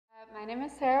name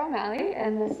is Sarah O'Malley,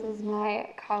 and this is my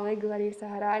colleague Larissa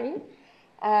Harari.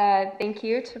 Thank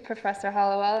you to Professor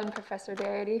Hollowell and Professor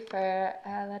Darity for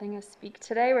letting us speak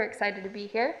today. We're excited to be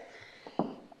here.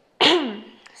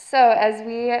 So as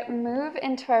we move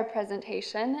into our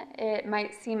presentation, it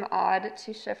might seem odd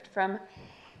to shift from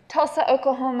Tulsa,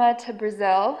 Oklahoma to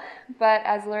Brazil, but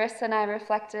as Larissa and I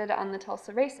reflected on the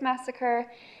Tulsa Race Massacre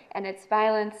and its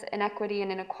violence, inequity,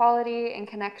 and inequality in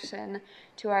connection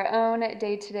to our own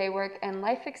day-to-day work and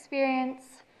life experience,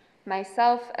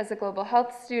 myself as a global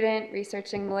health student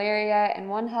researching malaria and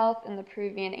One Health in the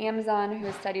Peruvian Amazon who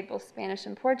has studied both Spanish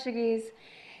and Portuguese,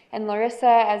 and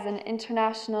Larissa as an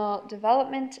international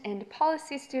development and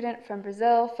policy student from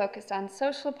Brazil focused on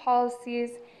social policies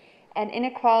and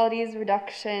inequalities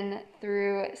reduction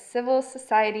through civil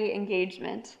society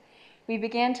engagement. We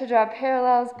began to draw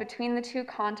parallels between the two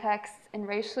contexts in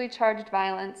racially charged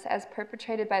violence as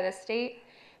perpetrated by the state,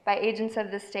 by agents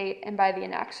of the state, and by the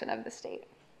inaction of the state.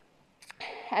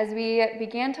 As we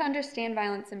began to understand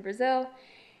violence in Brazil,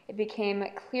 it became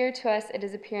clear to us it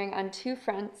is appearing on two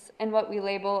fronts in what we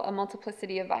label a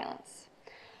multiplicity of violence.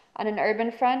 On an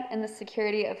urban front, in the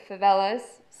security of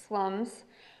favelas, slums,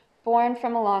 born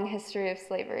from a long history of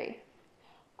slavery.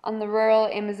 On the rural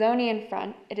Amazonian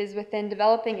front, it is within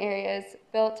developing areas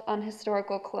built on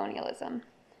historical colonialism.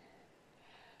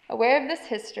 Aware of this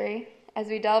history, as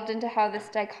we delved into how this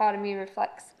dichotomy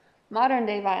reflects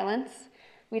modern-day violence,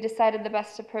 we decided the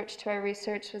best approach to our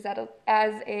research was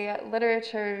as a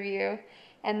literature review,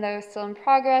 and though still in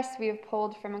progress, we have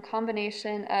pulled from a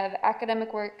combination of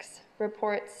academic works,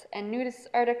 reports, and news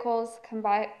articles,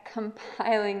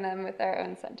 compiling them with our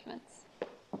own sentiments.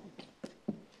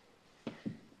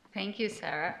 Thank you,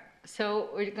 Sarah. So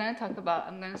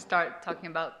I'm going to start talking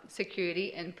about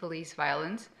security and police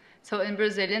violence. So in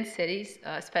Brazilian cities,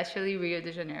 especially Rio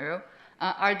de Janeiro,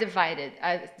 are divided,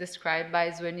 as described by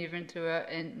Zuni Ventura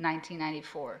in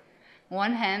 1994. On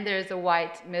one hand, there is a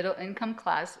white middle-income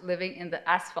class living in the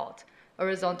asphalt,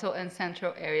 horizontal and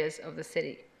central areas of the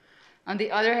city. On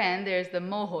the other hand, there is the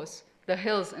morros, the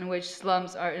hills in which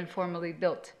slums are informally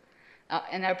built,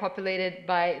 and are populated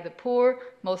by the poor,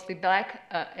 mostly black,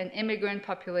 and immigrant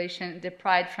population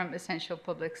deprived from essential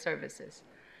public services.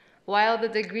 While the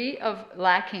degree of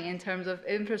lacking in terms of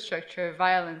infrastructure,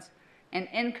 violence, and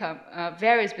income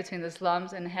varies between the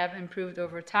slums and have improved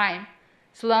over time,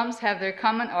 slums have their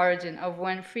common origin of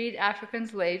when freed African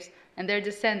slaves and their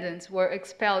descendants were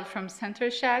expelled from center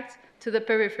shacks to the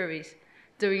peripheries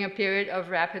during a period of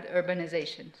rapid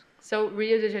urbanization. So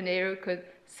Rio de Janeiro could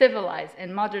civilize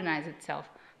and modernize itself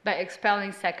by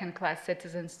expelling second-class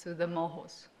citizens to the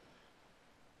morros.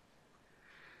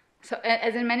 So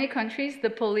as in many countries, the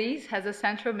police has a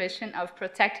central mission of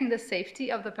protecting the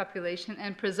safety of the population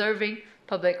and preserving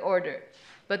public order.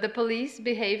 But the police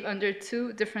behave under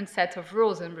two different sets of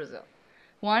rules in Brazil.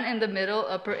 One in the middle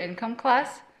upper income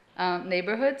class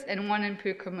neighborhoods and one in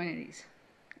poor communities.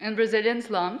 In Brazilian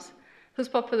slums, whose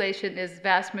population is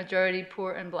vast majority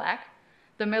poor and black,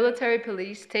 the military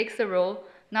police takes the role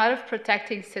not of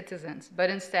protecting citizens,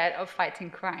 but instead of fighting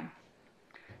crime.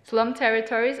 Slum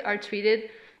territories are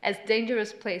treated as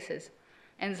dangerous places,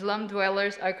 and slum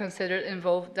dwellers are considered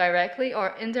involved directly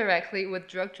or indirectly with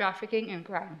drug trafficking and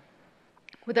crime.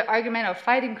 With the argument of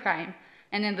fighting crime,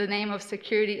 and in the name of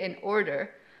security and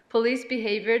order, police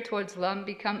behavior towards slum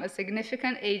become a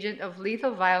significant agent of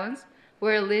lethal violence,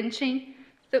 where lynching,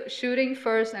 shooting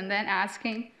first and then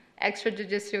asking,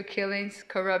 extrajudicial killings,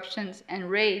 corruptions, and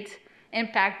raids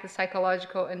impact the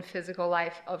psychological and physical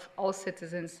life of all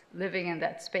citizens living in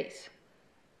that space.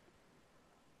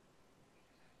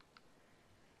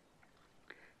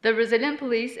 The Brazilian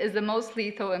police is the most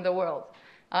lethal in the world.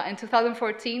 In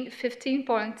 2014,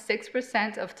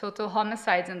 15.6% of total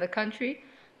homicides in the country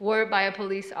were by a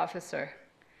police officer.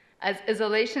 As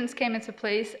isolations came into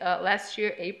place last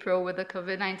year, April, with the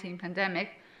COVID-19 pandemic,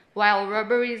 while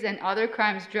robberies and other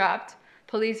crimes dropped,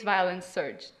 police violence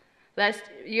surged. Last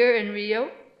year in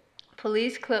Rio,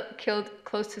 police killed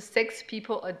close to 6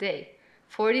 people a day,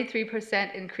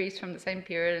 43% increase from the same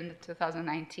period in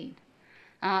 2019.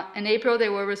 In April, they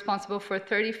were responsible for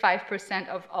 35%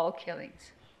 of all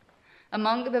killings.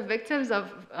 Among the victims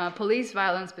of police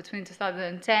violence between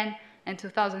 2010 and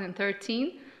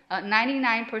 2013,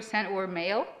 99% were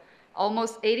male,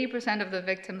 almost 80% of the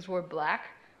victims were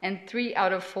black, and 3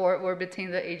 out of 4 were between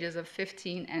the ages of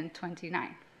 15 and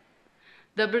 29.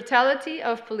 The brutality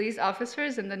of police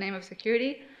officers in the name of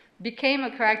security became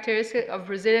a characteristic of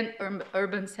Brazilian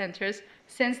urban centers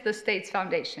since the state's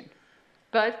foundation.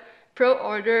 But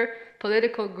pro-order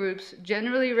political groups,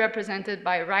 generally represented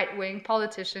by right-wing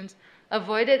politicians,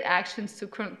 avoided actions to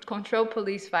control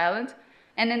police violence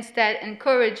and instead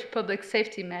encouraged public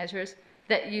safety measures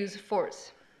that use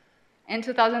force. In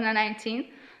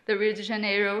 2019, the Rio de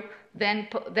Janeiro then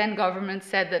government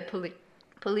said that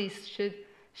police should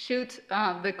shoot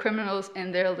the criminals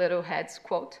in their little heads,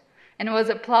 quote, and was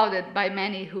applauded by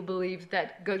many who believed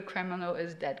that good criminal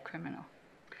is dead criminal.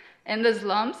 In the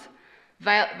slums,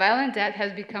 violent death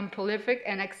has become prolific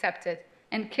and accepted,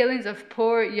 and killings of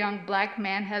poor young black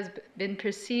men has been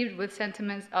perceived with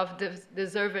sentiments of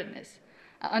deservedness,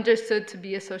 understood to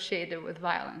be associated with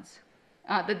violence.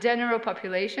 The general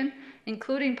population,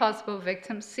 including possible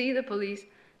victims, see the police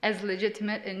as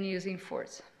legitimate in using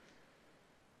force.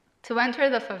 To enter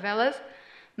the favelas,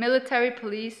 military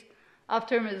police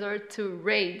often resort to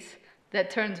raids that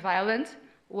turns violent,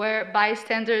 where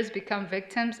bystanders become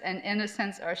victims and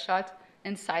innocents are shot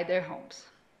inside their homes.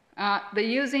 The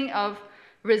using of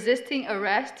resisting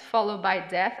arrest followed by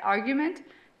death argument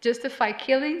justify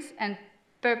killings, and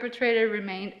perpetrator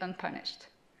remained unpunished.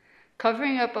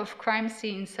 Covering up of crime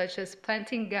scenes, such as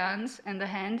planting guns in the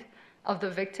hand of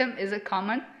the victim, is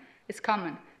common,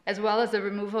 as well as the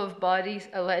removal of bodies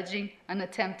alleging an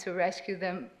attempt to rescue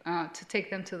them, to take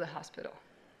them to the hospital.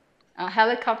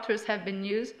 Helicopters have been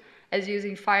used as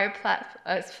using firing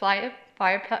platforms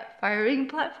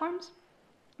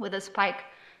with a spike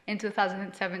in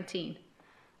 2017.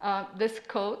 This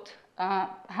quote,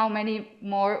 how many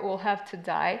more will have to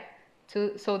die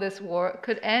so this war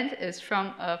could end, is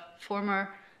from a former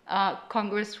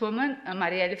Congresswoman,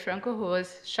 Marielle Franco, who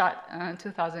was shot in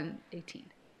 2019,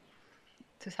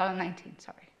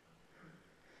 sorry.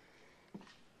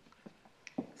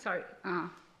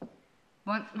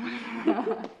 One.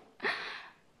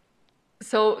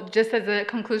 So just as a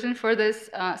conclusion for this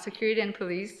security and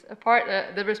police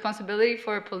part, the responsibility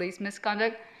for police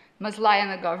misconduct must lie on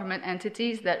the government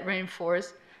entities that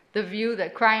reinforce the view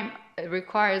that crime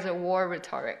requires a war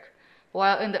rhetoric,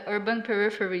 while in the urban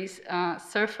peripheries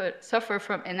suffer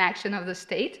from inaction of the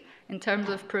state in terms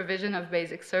of provision of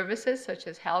basic services such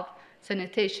as health,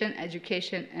 sanitation,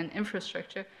 education, and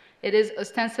infrastructure. It is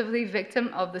ostensibly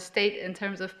victim of the state in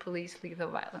terms of police lethal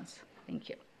violence. Thank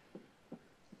you.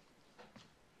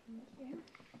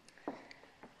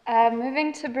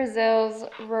 Moving to Brazil's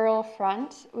rural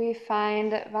front, we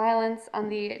find violence on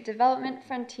the development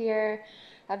frontier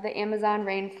of the Amazon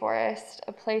rainforest,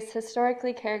 a place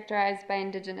historically characterized by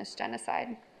indigenous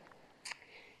genocide.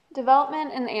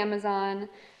 Development in the Amazon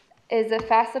is a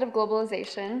facet of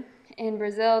globalization. In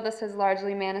Brazil, this has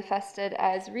largely manifested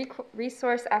as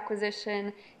resource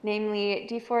acquisition, namely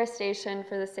deforestation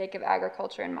for the sake of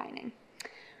agriculture and mining.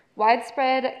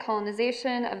 Widespread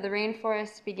colonization of the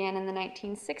rainforest began in the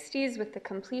 1960s with the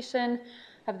completion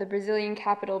of the Brazilian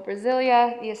capital,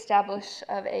 Brasilia, the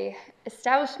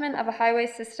establishment of a highway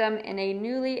system, and a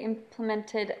newly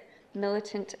implemented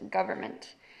militant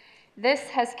government. This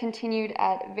has continued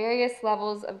at various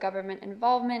levels of government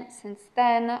involvement since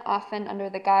then, often under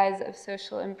the guise of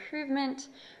social improvement,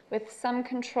 with some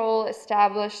control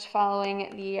established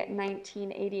following the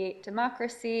 1988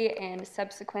 democracy and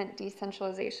subsequent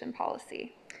decentralization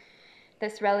policy.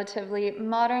 This relatively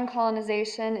modern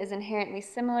colonization is inherently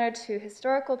similar to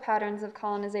historical patterns of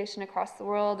colonization across the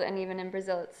world and even in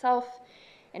Brazil itself,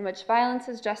 in which violence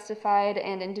is justified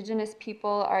and indigenous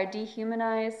people are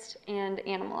dehumanized and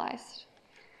animalized.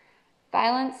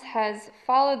 Violence has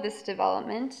followed this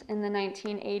development. In the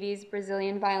 1980s,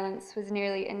 Brazilian violence was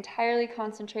nearly entirely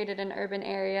concentrated in urban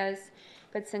areas,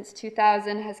 but since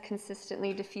 2000 has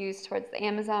consistently diffused towards the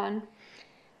Amazon.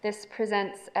 This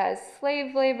presents as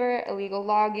slave labor, illegal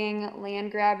logging,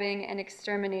 land grabbing, and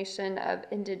extermination of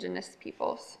indigenous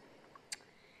peoples.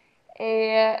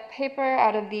 A paper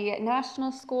out of the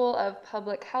National School of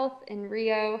Public Health in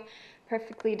Rio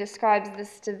perfectly describes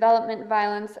this development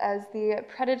violence as the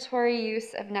predatory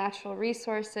use of natural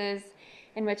resources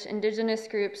in which indigenous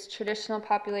groups, traditional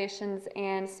populations,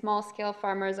 and small-scale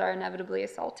farmers are inevitably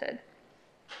assaulted.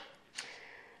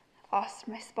 Lost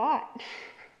my spot.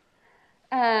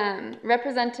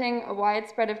 Representing a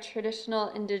widespread of traditional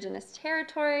indigenous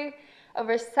territory,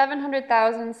 over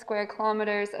 700,000 square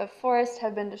kilometers of forest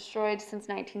have been destroyed since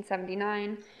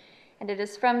 1979, and it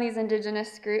is from these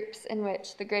indigenous groups in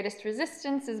which the greatest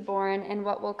resistance is born in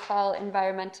what we'll call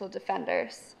environmental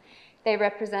defenders. They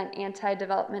represent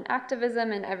anti-development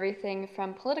activism in everything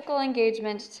from political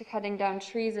engagement to cutting down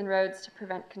trees and roads to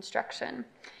prevent construction.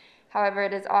 However,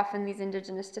 it is often these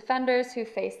indigenous defenders who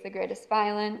face the greatest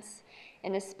violence.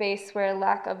 In a space where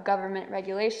lack of government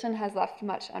regulation has left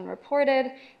much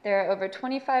unreported, there are over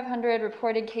 2,500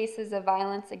 reported cases of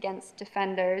violence against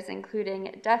defenders,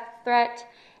 including death threat,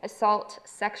 assault,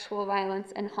 sexual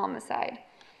violence, and homicide.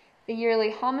 The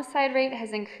yearly homicide rate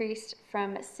has increased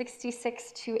from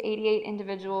 66 to 88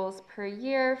 individuals per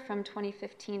year from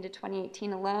 2015 to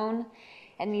 2018 alone.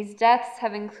 And these deaths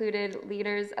have included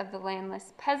leaders of the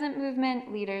landless peasant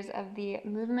movement, leaders of the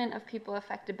movement of people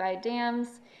affected by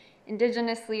dams,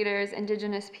 indigenous leaders,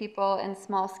 indigenous people, and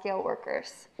small-scale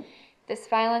workers. This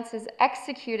violence is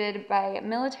executed by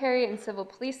military and civil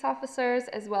police officers,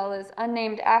 as well as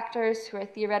unnamed actors who are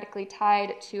theoretically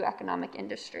tied to economic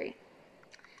industry.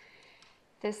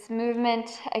 This movement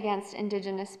against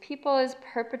indigenous people is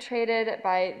perpetrated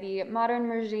by the modern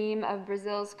regime of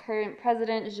Brazil's current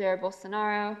president, Jair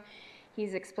Bolsonaro.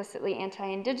 He's explicitly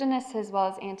anti-indigenous as well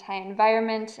as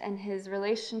anti-environment, and his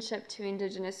relationship to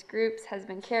indigenous groups has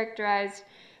been characterized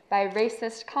by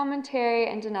racist commentary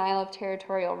and denial of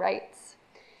territorial rights.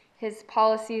 His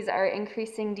policies are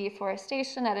increasing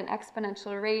deforestation at an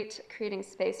exponential rate, creating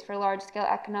space for large-scale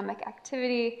economic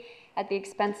activity at the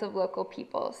expense of local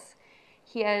peoples.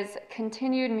 He has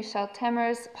continued Michel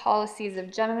Temer's policies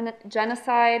of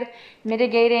genocide,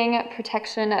 mitigating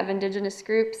protection of indigenous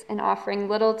groups, and offering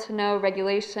little to no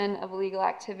regulation of illegal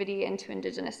activity into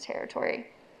indigenous territory.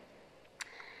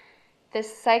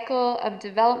 This cycle of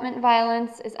development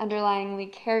violence is underlyingly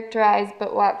characterized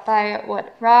by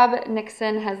what Rob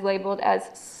Nixon has labeled as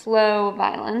slow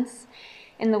violence.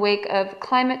 In the wake of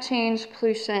climate change,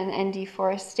 pollution, and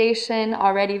deforestation,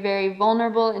 already very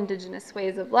vulnerable indigenous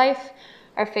ways of life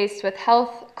are faced with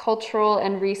health, cultural,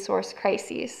 and resource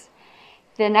crises.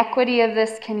 The inequity of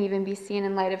this can even be seen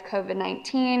in light of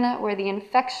COVID-19, where the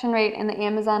infection rate in the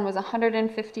Amazon was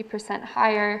 150%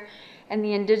 higher, and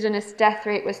the indigenous death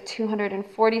rate was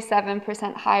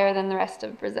 247% higher than the rest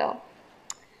of Brazil.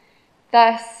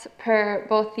 Thus, per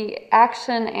both the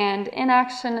action and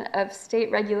inaction of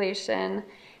state regulation,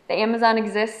 the Amazon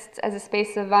exists as a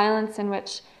space of violence in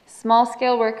which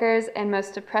small-scale workers and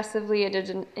most oppressively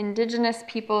indigenous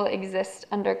people exist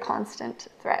under constant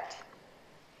threat.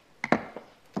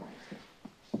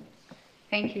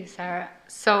 Thank you, Sarah.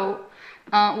 So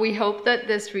we hope that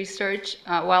this research,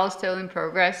 while still in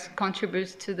progress,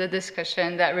 contributes to the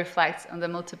discussion that reflects on the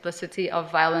multiplicity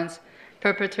of violence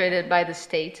perpetrated by the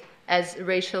state as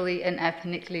racially and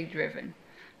ethnically driven.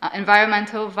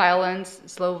 Environmental violence,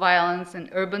 slow violence, and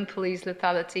urban police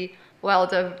lethality, while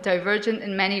divergent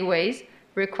in many ways,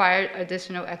 require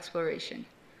additional exploration.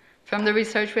 From the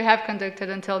research we have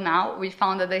conducted until now, we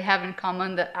found that they have in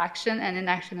common the action and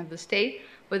inaction of the state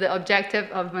with the objective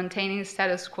of maintaining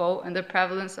status quo and the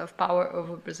prevalence of power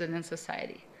over Brazilian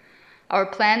society. Our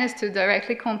plan is to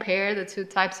directly compare the two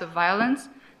types of violence,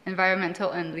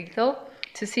 environmental and lethal,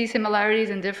 to see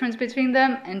similarities and difference between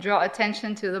them and draw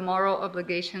attention to the moral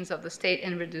obligations of the state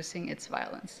in reducing its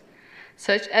violence.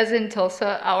 Such as in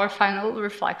Tulsa, our final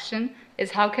reflection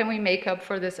is how can we make up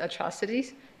for these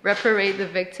atrocities, reparate the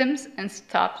victims, and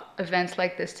stop events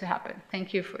like this to happen.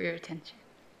 Thank you for your attention.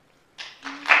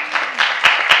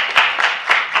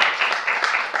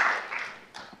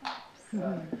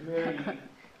 Very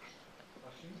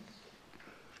questions?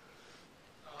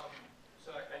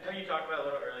 So I know you talked about a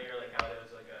little earlier, like how there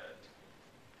was like a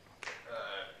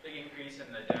big increase in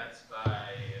the deaths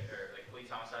by, or like police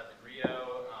homicides in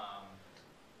Rio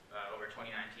over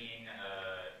 2019.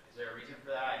 Is there a reason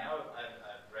for that? I know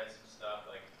I've read some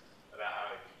stuff like about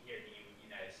how here in the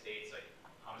United States, like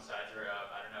homicides are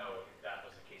up. I don't know if that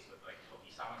was the case with like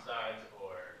police homicides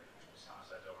or just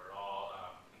homicides overall.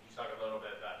 Could you talk a little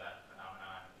bit about that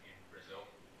phenomenon in Brazil?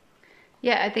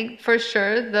 Yeah, I think for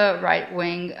sure the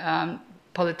right-wing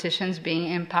politicians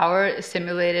being in power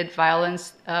stimulated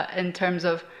violence in terms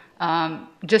of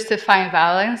justifying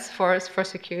violence for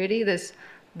security.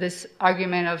 This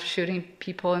argument of shooting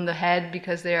people in the head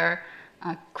because they are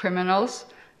criminals.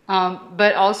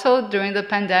 But also during the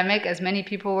pandemic, as many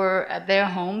people were at their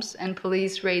homes and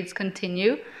police raids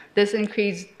continue, this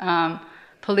increased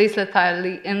police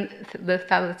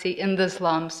lethality in the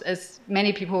slums, as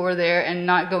many people were there and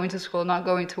not going to school, not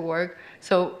going to work,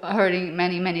 so hurting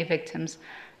many, many victims.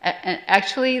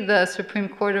 Actually, the Supreme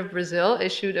Court of Brazil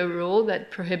issued a rule that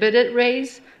prohibited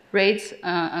raids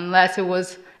unless it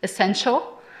was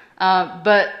essential.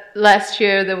 But last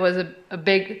year there was a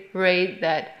big raid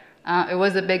that it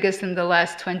was the biggest in the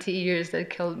last 20 years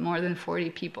that killed more than 40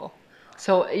 people.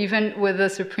 So even with the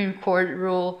Supreme Court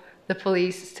rule, the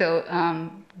police still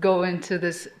go into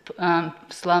this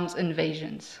slums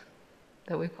invasions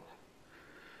that we call.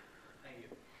 Thank you.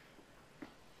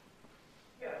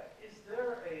 Yeah, is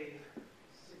there a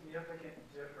significant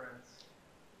difference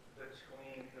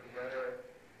between the rhetoric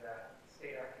that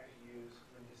state actors use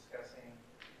when discussing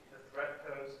the threat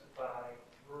posed by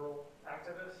rural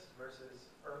activists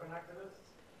versus urban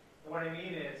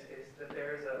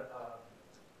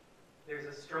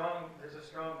a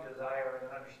strong desire and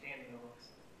understanding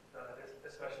amongst,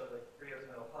 especially like Rio's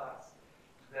middle class,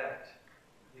 that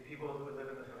the people who live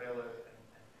in the favelas and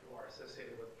who are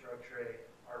associated with drug trade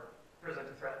present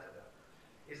a threat to them.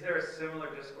 Is there a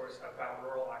similar discourse about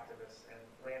rural activists and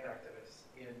land activists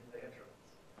in the hinterlands?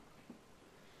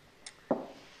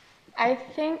 I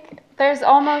think there's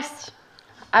almost,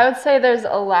 I would say there's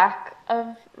a lack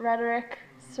of rhetoric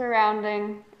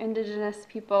surrounding Indigenous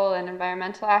people and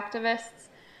environmental activists.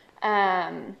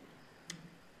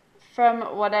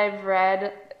 From what I've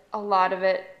read, a lot of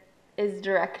it is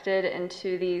directed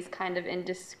into these kind of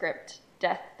indescript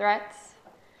death threats.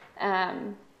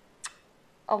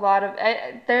 A lot of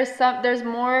there's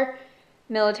more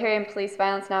military and police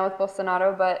violence now with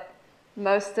Bolsonaro, but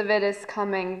most of it is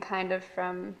coming kind of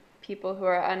from people who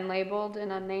are unlabeled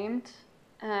and unnamed.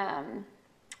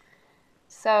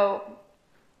 So,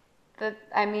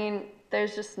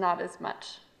 there's just not as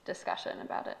much discussion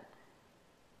about it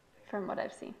from what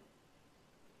I've seen.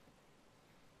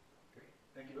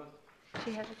 Thank you both.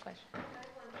 She has a question.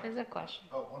 There's a question.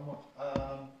 Oh, one more.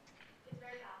 It's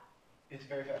very fast. It's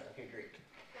very fast. Okay, great.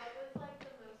 What was like the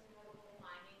most notable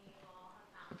finding you all have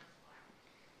found thus far?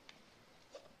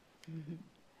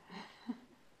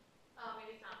 Oh,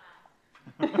 maybe it's not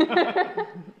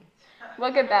fast.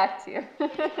 We'll get back to you.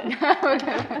 Good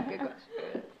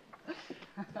question.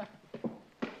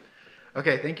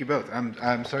 Okay, thank you both.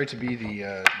 I'm sorry to be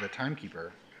the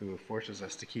timekeeper who forces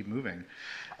us to keep moving.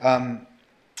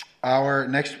 Our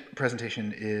next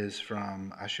presentation is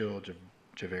from Ashil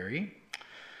Javeri,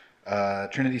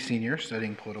 Trinity Senior,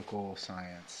 studying political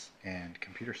science and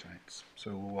computer science.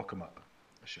 So we'll welcome up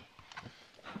Ashil.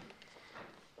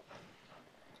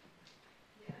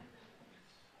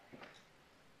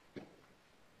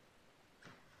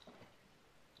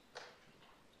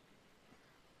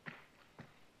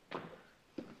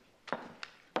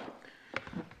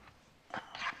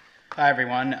 Hi,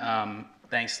 everyone.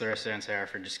 Thanks, Larissa and Sarah,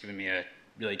 for just giving me a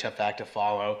really tough act to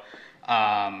follow.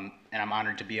 And I'm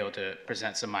honored to be able to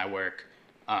present some of my work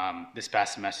this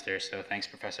past semester. So thanks,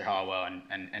 Professor Hollowell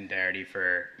and Darity,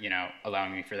 for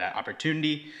allowing me for that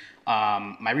opportunity.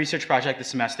 My research project this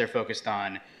semester focused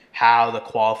on how the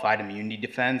qualified immunity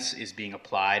defense is being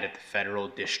applied at the federal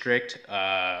district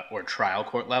or trial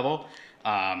court level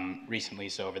recently,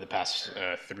 so over the past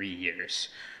 3 years.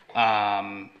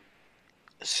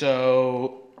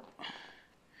 So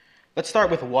let's start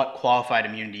with what qualified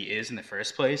immunity is in the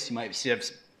first place. You might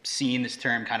have seen this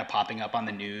term kind of popping up on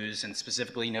the news and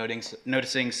specifically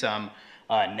noticing some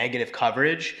negative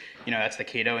coverage. That's the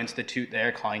Cato Institute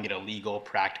there, calling it a legal,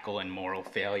 practical, and moral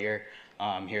failure.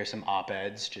 Here are some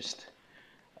op-eds, just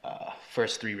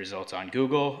first 3 results on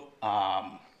Google.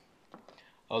 Oh,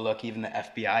 look, even the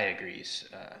FBI agrees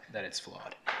that it's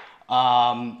flawed.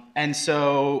 And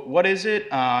so what is it?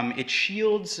 It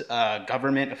shields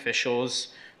government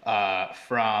officials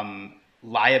from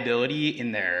liability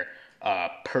in their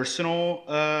personal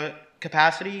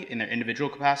capacity, in their individual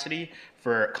capacity,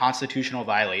 for constitutional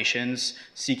violations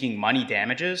seeking money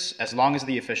damages, as long as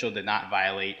the official did not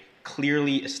violate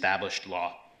clearly established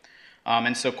law.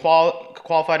 And so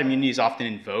qualified immunity is often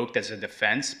invoked as a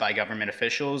defense by government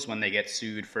officials when they get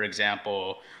sued, for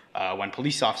example, when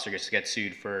police officers get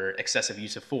sued for excessive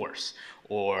use of force,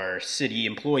 or city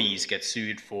employees get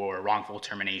sued for wrongful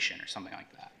termination or something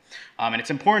like that. And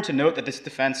it's important to note that this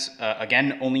defense,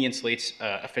 again, only insulates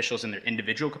officials in their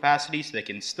individual capacity, so they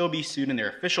can still be sued in their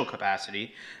official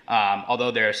capacity,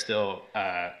 although there are still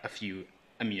a few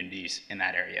immunities in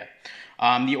that area.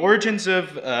 The origins of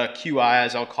QI,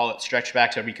 as I'll call it, stretch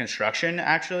back to Reconstruction,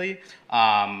 actually,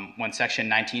 when Section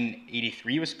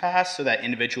 1983 was passed so that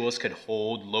individuals could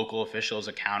hold local officials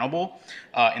accountable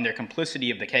in their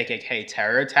complicity of the KKK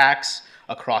terror attacks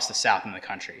across the South and the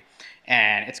country.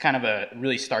 And it's kind of a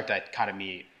really stark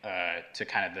dichotomy to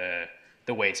kind of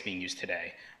the way it's being used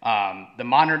today. The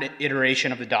modern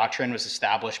iteration of the doctrine was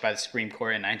established by the Supreme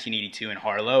Court in 1982 in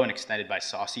Harlow and extended by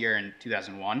Saussure in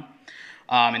 2001.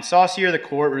 In Saussure, the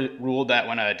court ruled that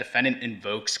when a defendant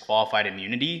invokes qualified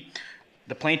immunity,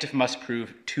 the plaintiff must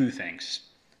prove 2 things.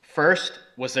 First,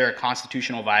 was there a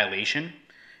constitutional violation?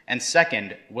 And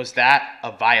second, was that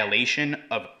a violation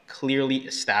of clearly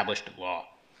established law?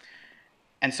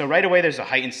 And so right away, there's a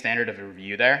heightened standard of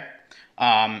review there.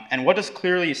 And what does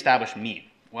clearly established mean?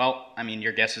 Well, I mean,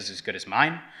 your guess is as good as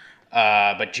mine.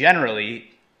 But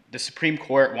generally, the Supreme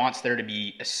Court wants there to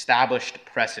be established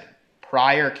precedent,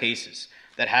 prior cases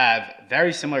that have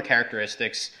very similar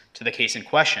characteristics to the case in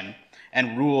question,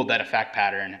 and ruled that fact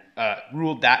pattern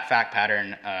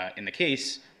in the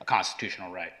case a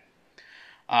constitutional right.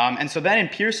 And so then in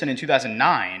Pearson in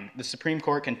 2009, the Supreme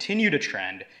Court continued a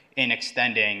trend in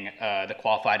extending the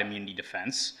qualified immunity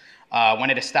defense when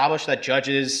it established that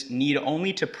judges need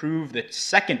only to prove the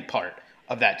second part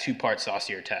of that two-part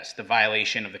Saussure test, the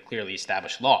violation of the clearly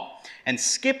established law, and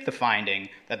skip the finding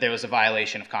that there was a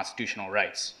violation of constitutional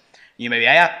rights. You may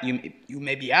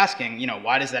be asking,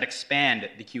 why does that expand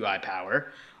the QI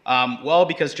power? Well,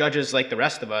 because judges, like the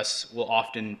rest of us, will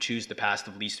often choose the path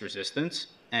of least resistance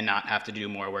and not have to do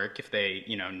more work if they,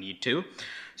 need to.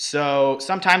 So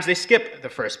sometimes they skip the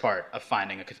first part of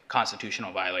finding a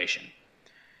constitutional violation.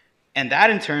 And that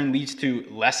in turn leads to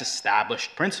less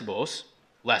established principles,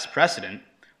 less precedent,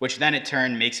 which then in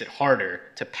turn makes it harder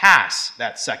to pass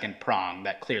that second prong,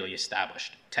 that clearly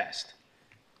established test.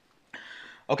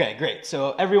 Okay, great.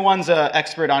 So everyone's an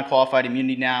expert on qualified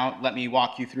immunity now. Let me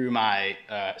walk you through my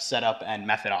setup and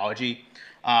methodology.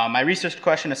 My research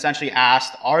question essentially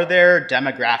asked, are there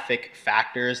demographic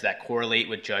factors that correlate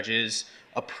with judges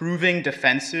approving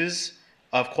defenses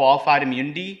of qualified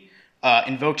immunity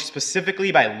invoked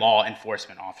specifically by law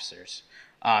enforcement officers?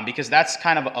 Because that's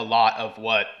kind of a lot of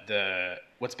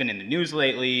what's been in the news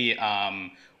lately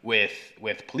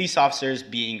with police officers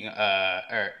being,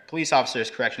 or police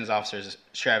officers, corrections officers,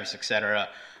 sheriffs, etc.,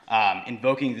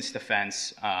 invoking this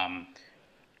defense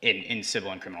in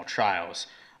civil and criminal trials.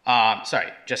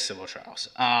 Sorry, just civil trials.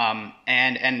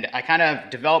 And I kind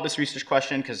of developed this research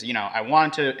question because, I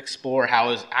wanted to explore how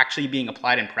it was actually being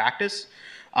applied in practice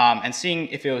and seeing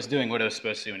if it was doing what it was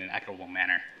supposed to do in an equitable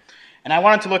manner. And I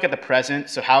wanted to look at the present,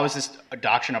 so how is this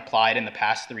doctrine applied in the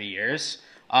past 3 years?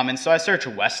 And so I searched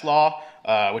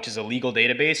Westlaw, which is a legal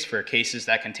database for cases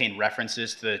that contain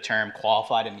references to the term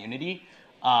qualified immunity,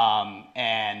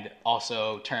 and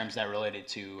also terms that related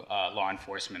to law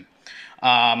enforcement.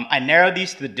 I narrowed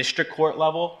these to the district court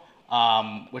level,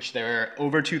 which there are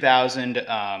over 2,000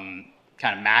 kind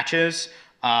of matches.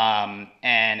 And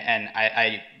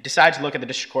I decided to look at the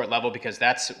district court level because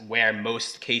that's where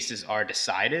most cases are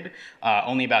decided.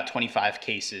 Only about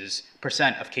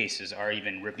 25% of cases are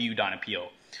even reviewed on appeal.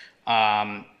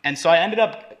 And so I ended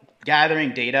up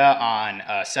gathering data on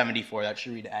 74, that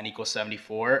should read N equals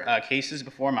 74 cases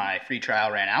before my free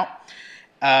trial ran out.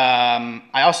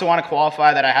 I also want to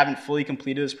qualify that I haven't fully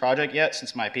completed this project yet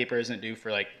since my paper isn't due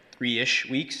for like 3-ish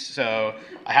weeks, so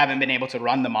I haven't been able to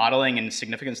run the modeling and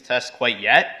significance test quite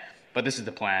yet, but this is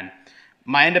the plan.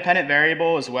 My independent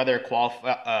variable is whether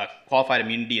qualified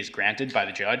immunity is granted by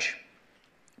the judge.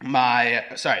 My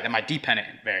dependent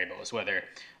variable is whether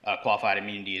qualified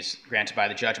immunity is granted by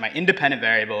the judge. My independent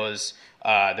variable is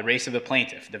the race of the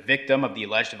plaintiff, the victim of the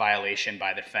alleged violation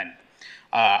by the defendant.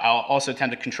 I'll also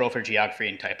attempt to control for geography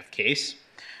and type of case.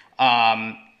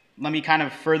 Let me kind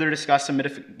of further discuss some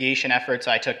mitigation efforts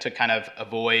I took to kind of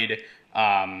avoid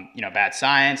bad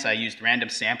science. I used random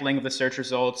sampling of the search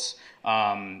results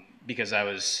because I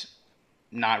was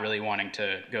not really wanting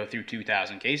to go through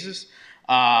 2,000 cases.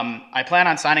 I plan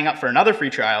on signing up for another free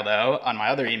trial, though, on my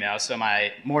other email, so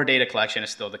my more data collection is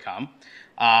still to come.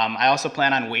 I also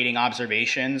plan on weighting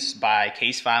observations by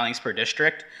case filings per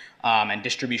district and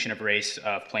distribution of race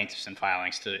of plaintiffs and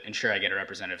filings to ensure I get a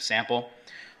representative sample.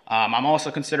 I'm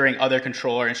also considering other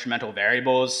control or instrumental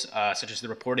variables, such as the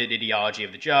reported ideology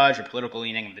of the judge or political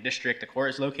leaning of the district the court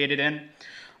is located in.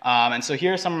 And so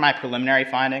here are some of my preliminary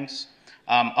findings.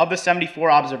 Of the 74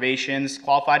 observations,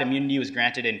 qualified immunity was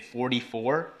granted in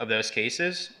 44 of those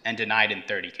cases and denied in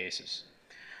 30 cases.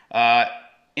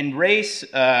 In race,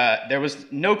 there was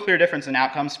no clear difference in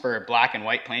outcomes for black and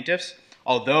white plaintiffs,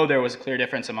 although there was a clear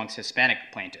difference amongst Hispanic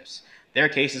plaintiffs. Their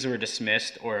cases were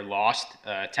dismissed or lost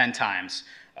 10 times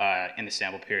in the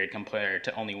sample period compared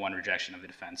to only one rejection of the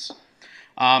defense.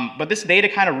 But this data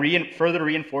kind of further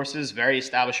reinforces very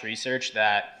established research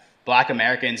that Black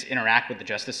Americans interact with the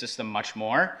justice system much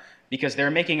more because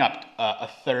they're making up a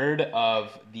third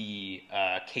of the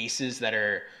cases that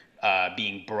are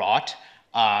being brought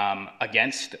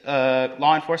against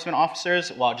law enforcement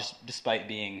officers, while despite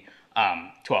being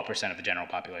 12% of the general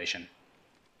population.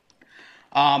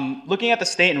 Looking at the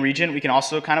state and region, we can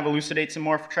also kind of elucidate some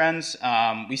more trends.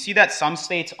 We see that some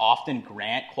states often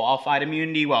grant qualified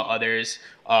immunity while others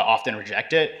often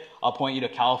reject it. I'll point you to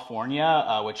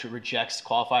California, which rejects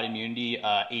qualified immunity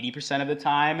 80% of the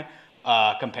time,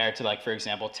 compared to, like, for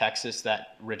example, Texas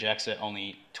that rejects it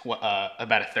only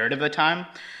about a third of the time.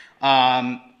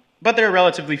 But there are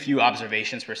relatively few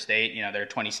observations per state. There are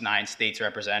 29 states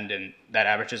represented, and that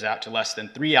averages out to less than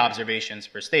 3 observations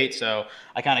per state. So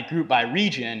I kind of group by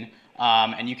region,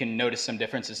 and you can notice some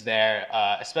differences there,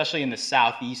 especially in the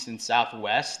southeast and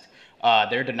southwest.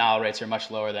 Their denial rates are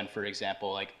much lower than, for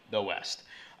example, like the west.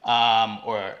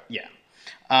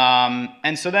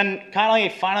 And so then finally,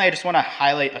 I just want to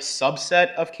highlight a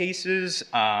subset of cases,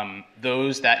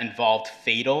 those that involved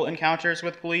fatal encounters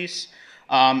with police.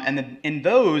 In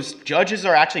those, judges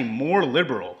are actually more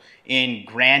liberal in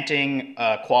granting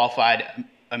qualified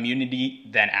immunity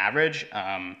than average.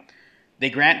 They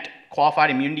grant qualified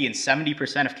immunity in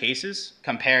 70% of cases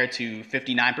compared to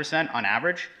 59% on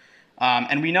average.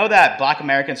 And we know that Black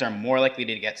Americans are more likely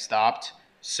to get stopped,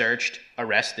 searched,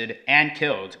 arrested, and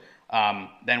killed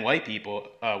than white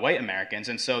Americans.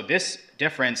 And so this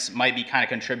difference might be kind of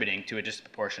contributing to a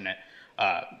disproportionate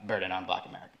burden on Black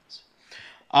Americans.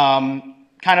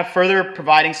 Kind of further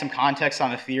providing some context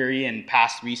on the theory and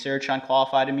past research on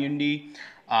qualified immunity.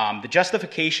 The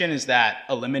justification is that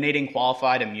eliminating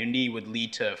qualified immunity would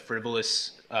lead to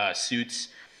frivolous suits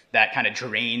that kind of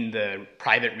drain the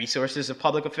private resources of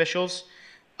public officials.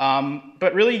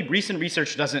 But really, recent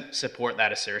research doesn't support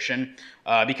that assertion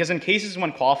because in cases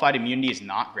when qualified immunity is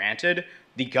not granted,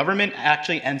 the government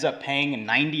actually ends up paying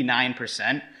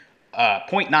 99%,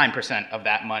 0.9% of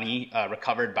that money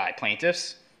recovered by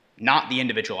plaintiffs, not the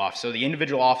individual officer. So the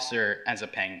individual officer ends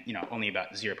up paying, only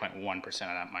about 0.1% of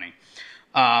that money.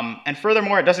 And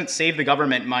furthermore, it doesn't save the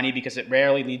government money because it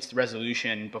rarely leads to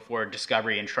resolution before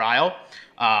discovery and trial,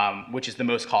 which is the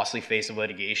most costly phase of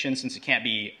litigation since it can't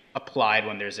be applied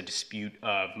when there's a dispute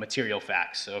of material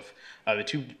facts. So if the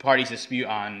two parties dispute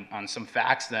on some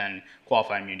facts, then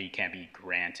qualified immunity can't be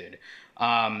granted.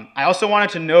 I also wanted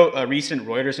to note a recent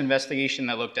Reuters investigation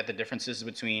that looked at the differences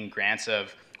between grants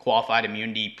of qualified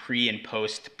immunity pre and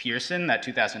post Pearson, that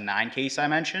 2009 case I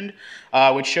mentioned,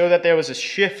 which showed that there was a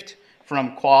shift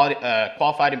from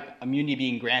qualified immunity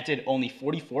being granted only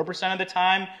 44% of the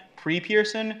time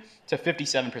pre-Pearson to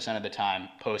 57% of the time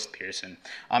post-Pearson.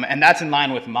 And that's in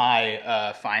line with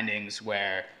my findings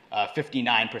where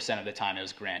 59% of the time it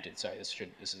was granted. Sorry, this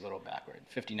is a little backward.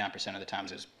 59% of the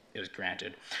times it was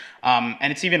granted.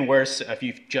 And it's even worse if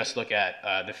you just look at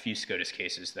the few SCOTUS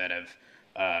cases that have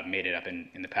made it up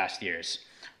in the past years.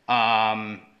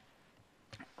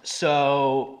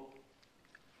 So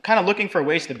kind of looking for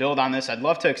ways to build on this, I'd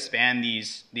love to expand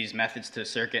these methods to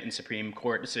circuit and Supreme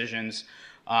Court decisions,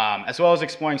 as well as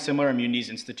exploring similar immunities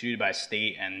instituted by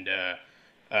states,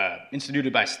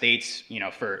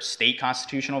 for state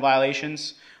constitutional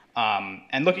violations.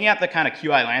 And looking at the kind of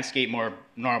QI landscape more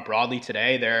broadly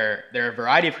today, there are a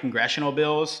variety of congressional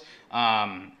bills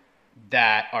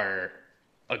that are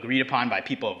agreed upon by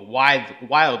people of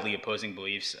wildly opposing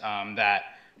beliefs that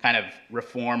kind of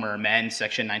reform or amend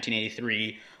Section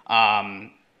 1983,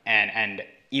 and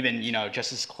even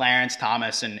Justice Clarence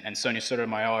Thomas and Sonia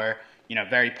Sotomayor,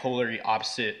 very polarly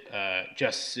opposite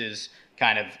justices,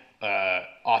 kind of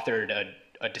authored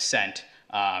a dissent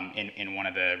in one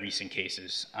of the recent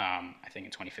cases, I think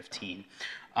in 2015,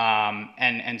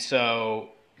 and so.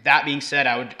 That being said,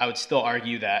 I would still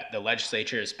argue that the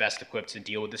legislature is best equipped to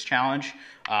deal with this challenge,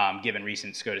 given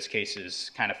recent SCOTUS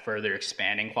cases kind of further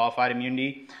expanding qualified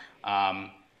immunity. And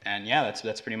yeah,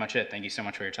 that's pretty much it. Thank you so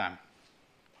much for your time.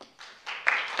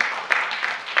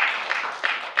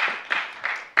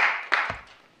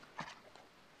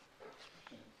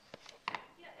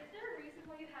 Yeah, is there a reason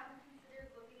why you haven't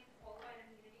considered looking at qualified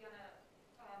immunity on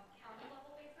a county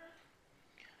level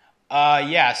basis?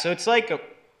 Yeah, so it's like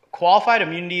qualified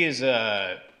immunity is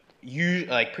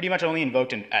pretty much only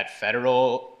invoked at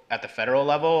the federal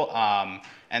level,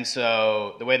 and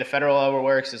so the way the federal level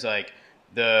works is like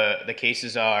the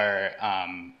cases are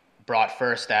brought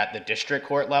first at the district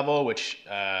court level, which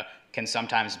can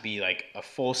sometimes be like a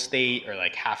full state or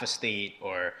like half a state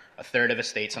or a third of a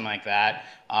state, something like that,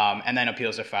 and then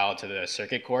appeals are filed to the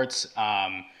circuit courts.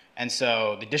 And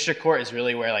so the district court is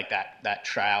really where like that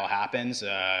trial happens,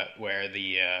 where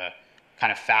the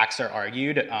kind of facts are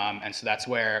argued, and so that's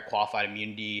where qualified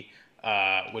immunity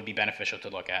would be beneficial to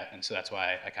look at, and so that's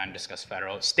why I kind of discuss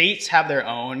federal. States have their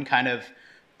own kind of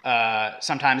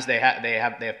sometimes they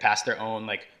have passed their own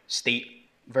like state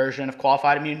version of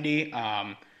qualified immunity.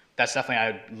 That's definitely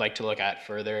I'd like to look at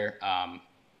further,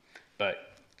 but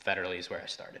federally is where I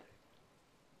started.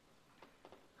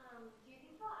 Do you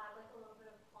think they'll add like a little bit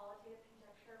of qualitative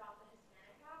conjecture about the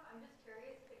Hispanic gap? I'm just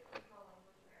curious if it comes from a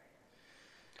language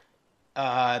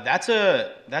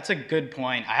barrier. That's a good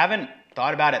point. I haven't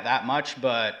thought about it that much,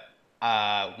 but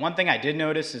one thing I did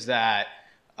notice is that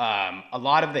a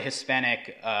lot of the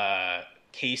Hispanic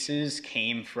cases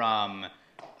came from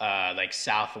like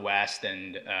Southwest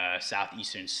and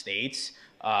Southeastern states,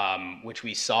 which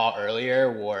we saw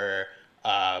earlier were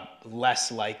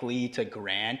less likely to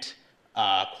grant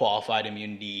qualified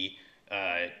immunity,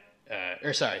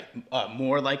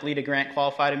 more likely to grant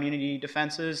qualified immunity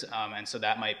defenses, and so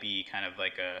that might be kind of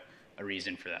like a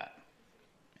reason for that.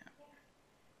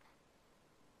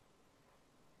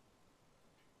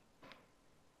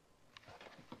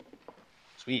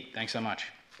 Sweet, thanks so much.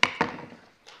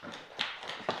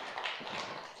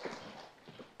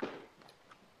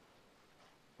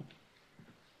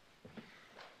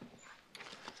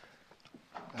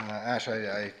 Ash,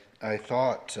 I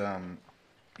thought,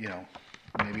 you know,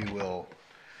 maybe we'll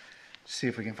see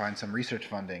if we can find some research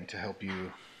funding to help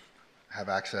you have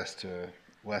access to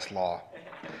Westlaw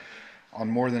on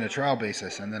more than a trial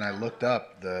basis. And then I looked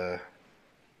up the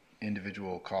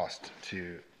individual cost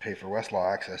to pay for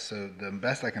Westlaw access. So the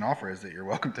best I can offer is that you're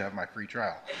welcome to have my free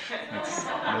trial. That's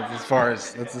as far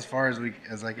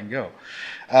as I can go.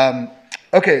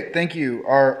 Okay, thank you.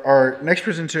 Our next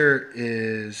presenter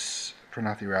is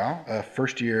Pranathi Rao, a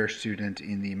first-year student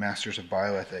in the Masters of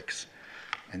Bioethics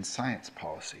and Science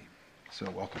Policy. So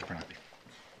welcome, Pranathi.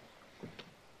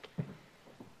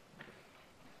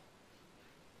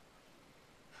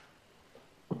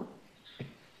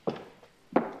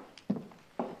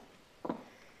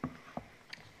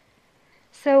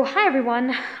 So hi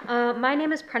everyone, my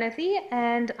name is Pranathi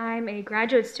and I'm a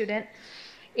graduate student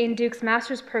in Duke's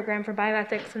Master's Program for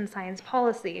Bioethics and Science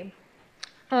Policy.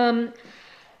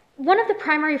 One of the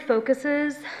primary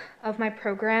focuses of my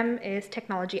program is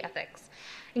technology ethics,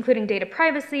 including data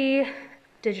privacy,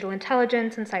 digital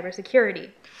intelligence, and cybersecurity.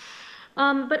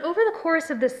 But over the course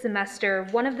of this semester,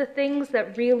 one of the things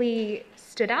that really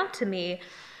stood out to me,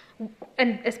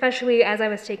 and especially as I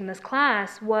was taking this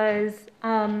class, was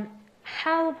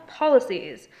how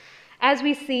policies, as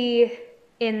we see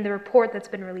in the report that's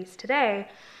been released today,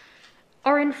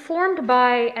 are informed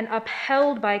by and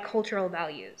upheld by cultural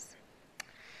values,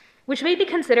 which made me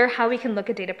consider how we can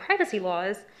look at data privacy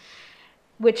laws,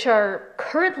 which are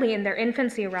currently in their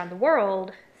infancy around the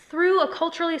world, through a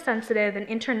culturally sensitive and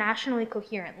internationally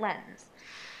coherent lens.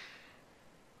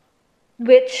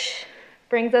 Which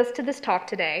brings us to this talk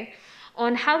today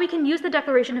on how we can use the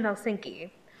Declaration of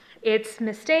Helsinki, its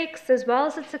mistakes as well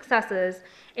as its successes,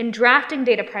 in drafting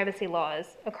data privacy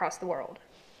laws across the world.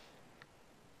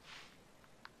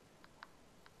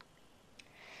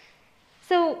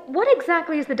 So what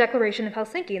exactly is the Declaration of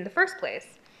Helsinki in the first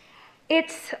place?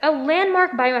 It's a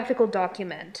landmark bioethical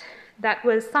document that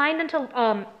was signed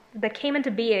that came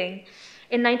into being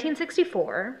in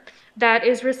 1964 that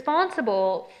is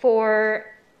responsible for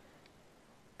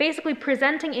basically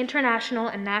presenting international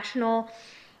and national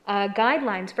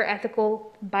guidelines for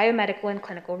ethical, biomedical, and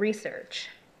clinical research.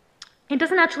 It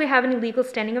doesn't actually have any legal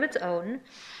standing of its own,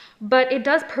 but it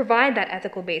does provide that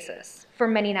ethical basis for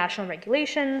many national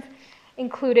regulations,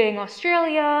 including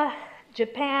Australia,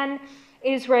 Japan,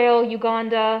 Israel,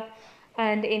 Uganda,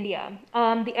 and India.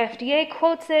 The FDA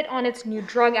quotes it on its new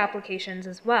drug applications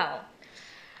as well.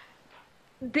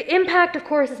 The impact, of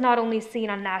course, is not only seen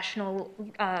on national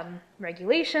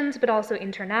regulations, but also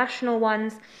international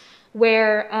ones,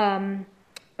 where,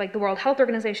 like the World Health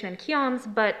Organization and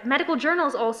KIOMS, but medical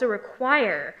journals also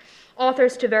require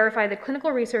authors to verify that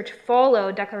clinical research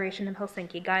follow Declaration of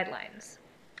Helsinki guidelines.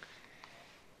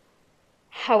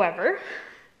 However,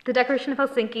 the Declaration of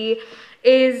Helsinki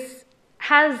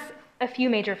has a few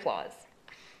major flaws.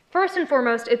 First and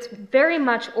foremost, it's very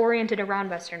much oriented around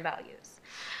Western values.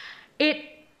 It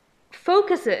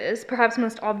focuses, perhaps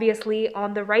most obviously,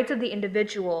 on the rights of the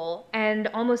individual and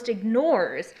almost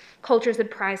ignores cultures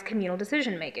that prize communal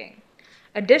decision-making.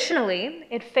 Additionally,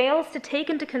 it fails to take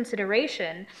into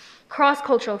consideration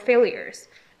cross-cultural failures,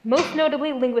 most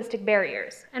notably linguistic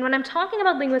barriers. And when I'm talking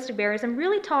about linguistic barriers, I'm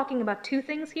really talking about two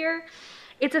things here.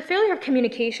 It's a failure of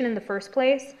communication in the first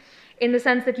place, in the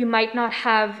sense that you might not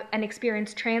have an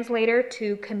experienced translator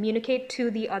to communicate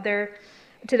to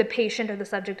the patient or the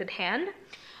subject at hand.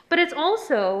 But it's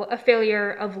also a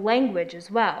failure of language as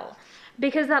well,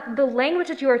 because the language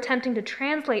that you are attempting to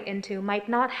translate into might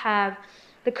not have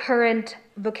the current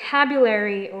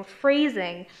vocabulary or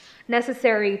phrasing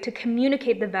necessary to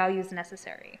communicate the values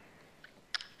necessary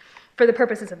for the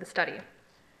purposes of the study.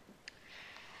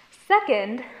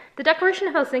 Second, the Declaration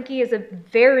of Helsinki is a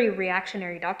very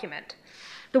reactionary document.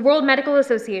 The World Medical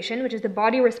Association, which is the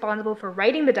body responsible for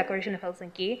writing the Declaration of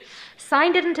Helsinki,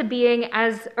 signed it into being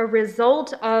as a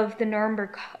result of the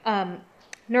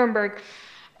Nuremberg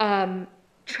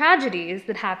tragedies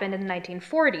that happened in the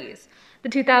 1940s. The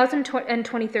 2000 and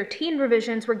 2013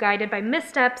 revisions were guided by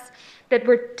missteps that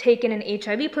were taken in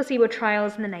HIV placebo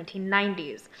trials in the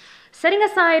 1990s. Setting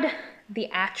aside the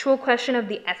actual question of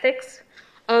the ethics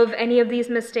of any of these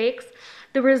mistakes,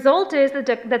 the result is that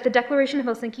the Declaration of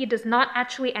Helsinki does not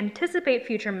actually anticipate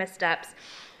future missteps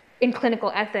in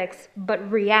clinical ethics,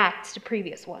 but reacts to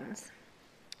previous ones.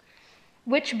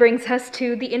 which brings us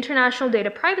to the international data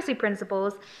privacy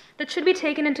principles that should be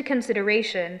taken into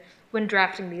consideration when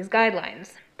drafting these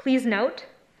guidelines. Please note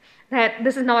that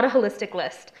this is not a holistic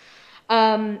list.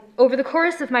 Over the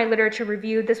course of my literature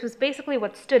review, this was basically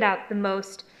what stood out the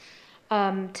most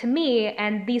to me,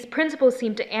 and these principles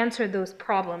seem to answer those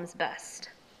problems best.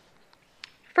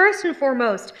 First and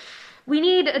foremost, we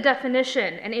need a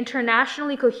definition, an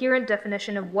internationally coherent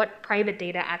definition of what private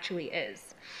data actually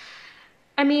is.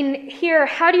 I mean, here,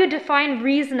 how do you define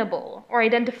reasonable or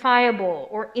identifiable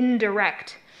or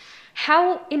indirect?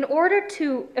 How, in order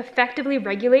to effectively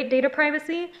regulate data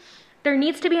privacy, there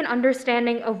needs to be an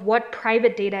understanding of what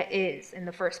private data is in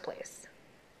the first place.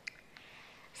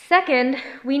 Second,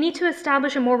 we need to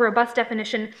establish a more robust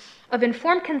definition of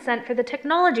informed consent for the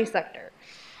technology sector.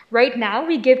 Right now,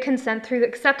 we give consent through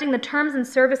accepting the terms and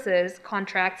services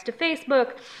contracts to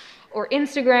Facebook or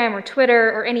Instagram or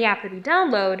Twitter or any app that we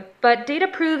download, but data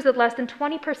proves that less than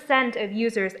 20% of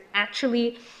users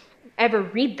actually ever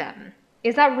read them.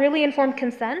 Is that really informed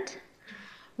consent?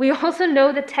 We also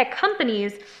know that tech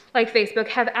companies like Facebook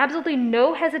have absolutely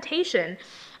no hesitation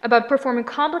about performing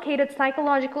complicated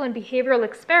psychological and behavioral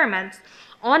experiments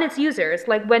on its users,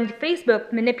 like when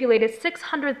Facebook manipulated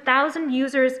 600,000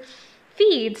 users'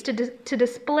 feeds to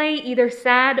display either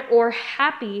sad or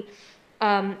happy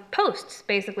posts,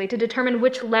 basically, to determine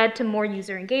which led to more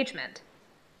user engagement.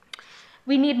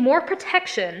 We need more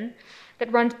protection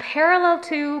that runs parallel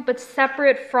to but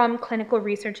separate from clinical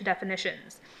research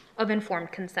definitions of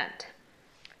informed consent.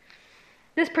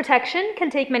 This protection can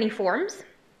take many forms,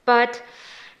 but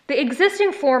the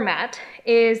existing format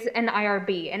is an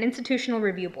IRB, an institutional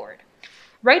review board.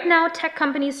 Right now, tech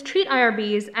companies treat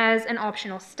IRBs as an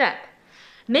optional step.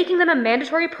 Making them a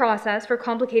mandatory process for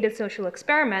complicated social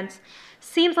experiments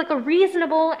seems like a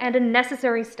reasonable and a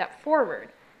necessary step forward.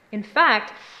 In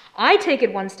fact, I take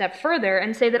it one step further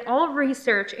and say that all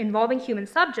research involving human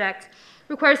subjects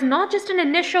requires not just an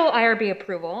initial IRB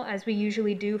approval, as we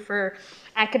usually do for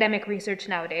academic research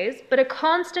nowadays, but a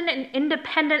constant and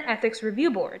independent ethics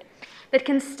review board that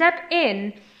can step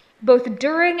in both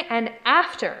during and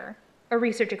after a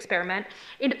research experiment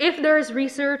if there is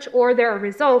research or there are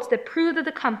results that prove that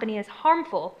the company is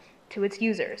harmful to its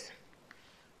users.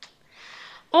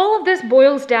 All of this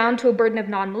boils down to a burden of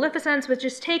non-maleficence, which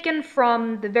is taken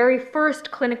from the very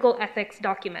first clinical ethics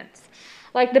documents,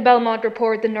 like the Belmont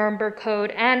Report, the Nuremberg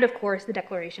Code, and of course the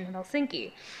Declaration of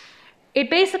Helsinki. It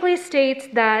basically states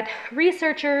that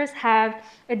researchers have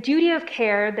a duty of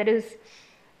care that is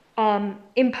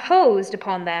imposed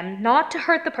upon them not to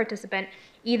hurt the participant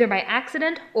either by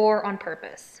accident or on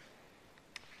purpose.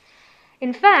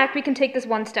 In fact, we can take this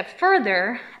one step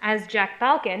further, as Jack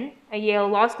Balkin, a Yale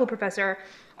Law School professor,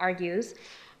 argues,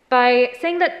 by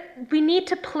saying that we need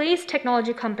to place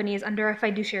technology companies under a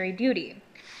fiduciary duty.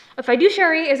 A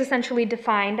fiduciary is essentially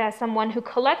defined as someone who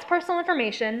collects personal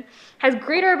information, has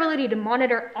greater ability to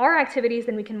monitor our activities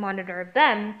than we can monitor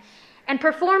them, and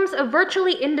performs a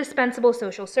virtually indispensable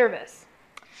social service.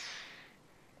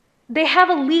 They have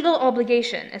a legal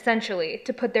obligation, essentially,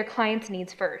 to put their clients'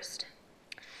 needs first.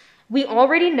 We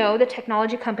already know that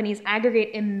technology companies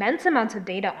aggregate immense amounts of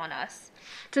data on us,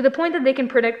 to the point that they can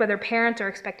predict whether parents are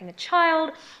expecting a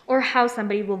child or how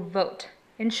somebody will vote.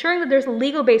 Ensuring that there's a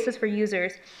legal basis for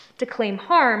users to claim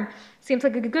harm seems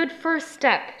like a good first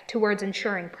step towards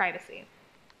ensuring privacy.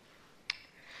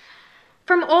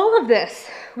 From all of this,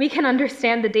 we can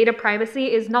understand that data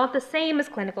privacy is not the same as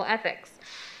clinical ethics.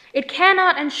 It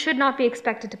cannot and should not be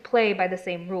expected to play by the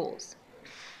same rules.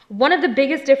 One of the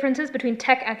biggest differences between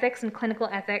tech ethics and clinical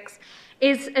ethics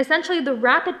is essentially the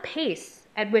rapid pace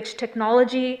at which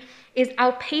technology is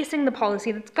outpacing the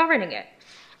policy that's governing it.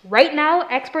 Right now,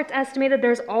 experts estimate that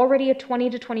there's already a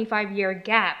 20 to 25-year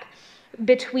gap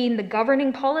between the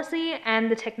governing policy and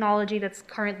the technology that's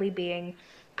currently being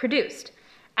produced.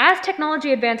 As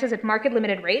technology advances at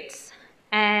market-limited rates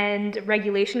and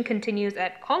regulation continues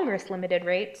at Congress-limited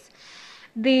rates,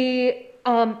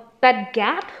 that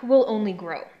gap will only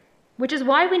grow, which is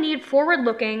why we need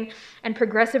forward-looking and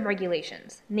progressive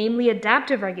regulations, namely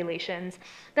adaptive regulations,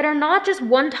 that are not just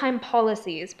one-time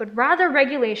policies, but rather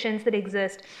regulations that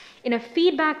exist in a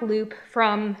feedback loop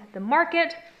from the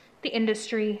market, the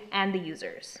industry, and the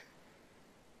users.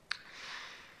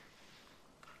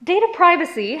 Data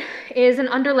privacy is an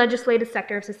under-legislated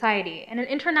sector of society, and an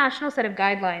international set of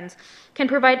guidelines can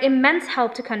provide immense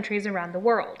help to countries around the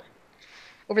world.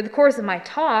 Over the course of my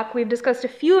talk, we've discussed a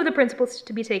few of the principles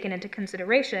to be taken into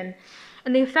consideration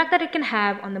and the effect that it can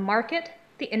have on the market,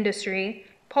 the industry,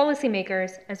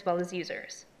 policymakers, as well as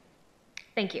users.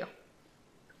 Thank you.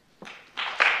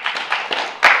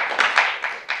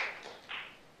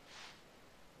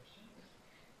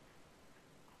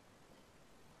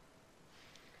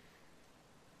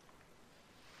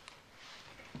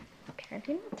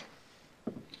 Apparently not.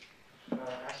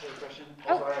 Ask you a question.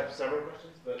 Oh. Also, I have several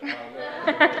questions, but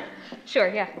Sure,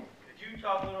 yeah. Could you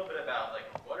talk a little bit about like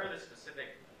what are the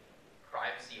specific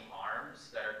privacy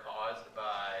harms that are caused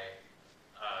by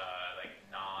like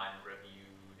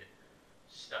non-reviewed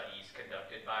studies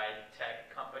conducted by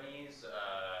tech companies?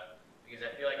 Because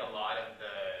I feel like a lot of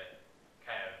the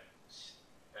kind of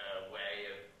way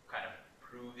of kind of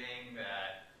proving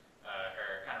that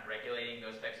or kind of regulating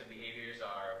those types of behaviors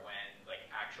are when like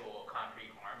actual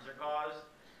concrete harms are caused.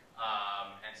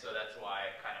 And so that's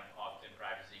why kind of often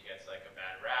privacy gets like a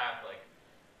bad rap, like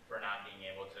for not being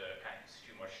able to kind of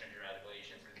institute more stringent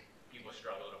regulations because people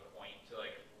struggle to point to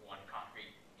like one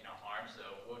concrete, harm. So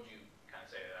what would you kind of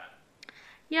say to that?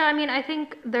 Yeah, I mean, I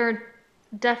think there are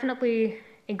definitely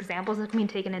examples that can be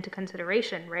taken into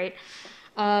consideration, right?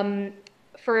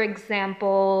 For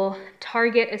example,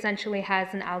 Target essentially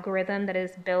has an algorithm that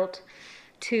is built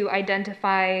to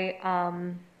identify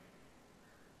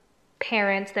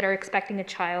parents that are expecting a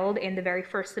child in the very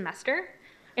first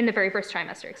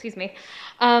trimester, excuse me.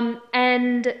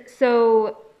 And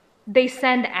so they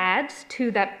send ads to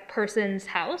that person's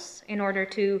house in order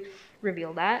to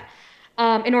reveal that,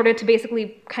 in order to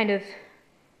basically kind of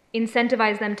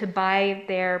incentivize them to buy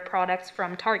their products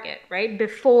from Target, right?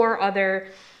 Before other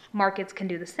markets can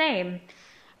do the same.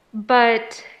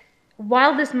 But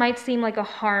while this might seem like a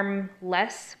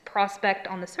harmless prospect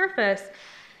on the surface,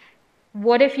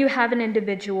 what if you have an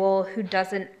individual who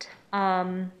doesn't,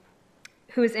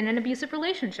 who is in an abusive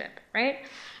relationship, right?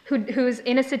 Who's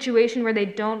in a situation where they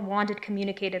don't want it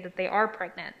communicated that they are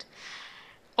pregnant.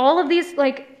 All of these,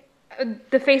 like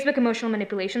the Facebook emotional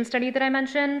manipulation study that I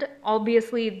mentioned,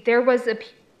 obviously there was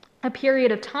a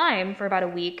period of time for about a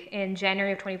week in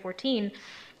January of 2014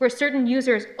 where certain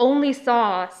users only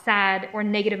saw sad or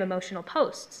negative emotional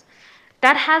posts.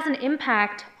 That has an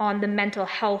impact on the mental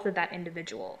health of that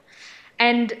individual.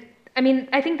 And I mean,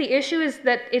 I think the issue is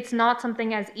that it's not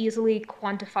something as easily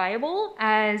quantifiable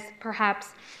as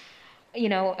perhaps,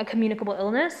 a communicable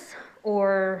illness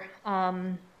or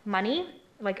money,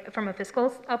 like from a fiscal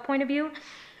point of view.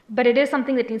 But it is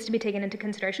something that needs to be taken into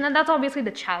consideration. And that's obviously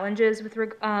the challenges with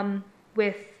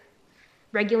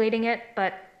regulating it,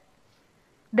 but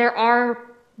there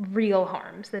are real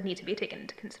harms that need to be taken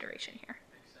into consideration here.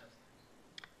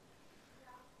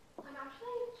 I'm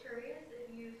actually curious if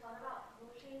you thought about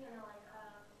publishing in a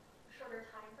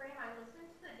shorter time frame. I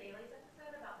listened to the Dailies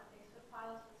episode about the Facebook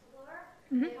Files whistleblower.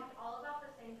 They talked all about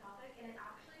the same topic, and it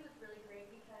actually was really great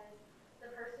because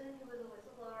the person who was a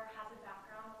whistleblower has a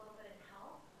background a little bit in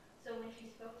health. So when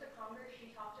she spoke to Congress,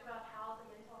 she talked about how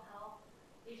the mental health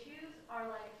issues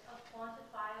are like a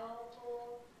quantifiable,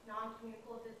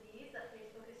 non-communicable disease that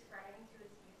Facebook is spreading to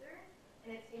its users.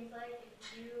 And it seems like if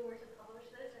you were to publish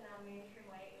this in a mainstream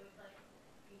way, it would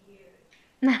be huge.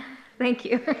 Thank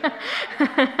you.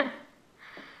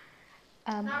 Not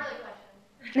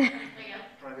really a question.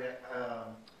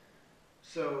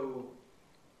 So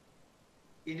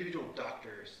individual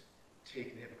doctors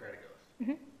take the Hippocratic Oath.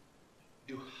 Mm-hmm.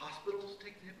 Do hospitals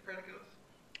take the Hippocratic Oath?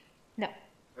 No.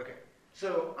 Okay.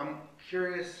 So I'm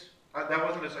curious. That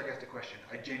wasn't a sarcastic question.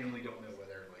 I genuinely don't know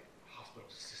whether hospital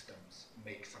systems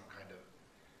make some kind of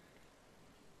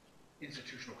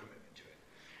institutional commitment to it.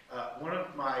 One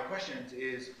of my questions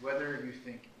is whether you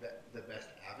think that the best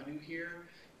avenue here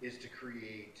is to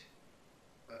create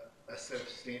a set of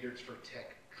standards for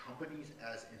tech companies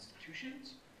as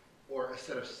institutions, or a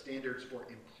set of standards for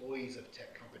employees of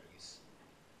tech companies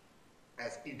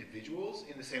as individuals,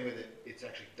 in the same way that it's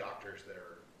actually doctors that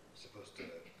are supposed to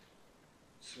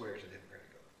swear to the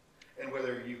Hippocratic Oath. And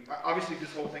whether obviously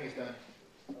this whole thing is done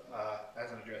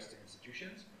as an address to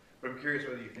institutions, but I'm curious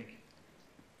whether you think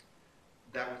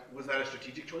was that a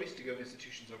strategic choice to go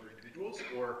institutions over individuals,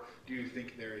 or do you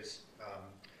think there is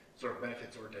sort of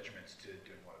benefits or detriments to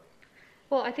doing one of them?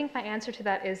 Well, I think my answer to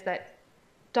that is that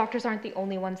doctors aren't the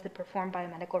only ones that perform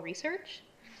biomedical research.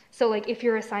 So if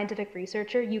you're a scientific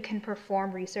researcher, you can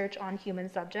perform research on human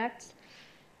subjects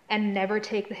and never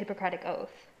take the Hippocratic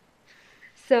Oath.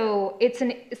 So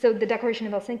so the Declaration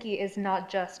of Helsinki is not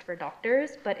just for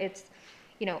doctors, but it's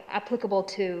applicable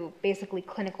to basically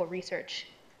clinical research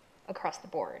across the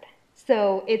board.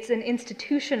 So it's an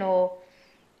institutional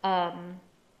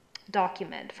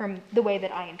document from the way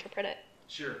that I interpret it.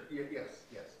 Sure. Yes.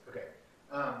 Okay.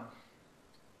 Okay.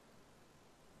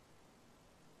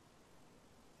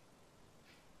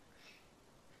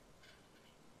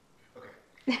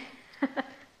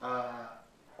 I'm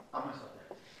gonna stop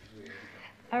there.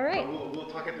 All right. We'll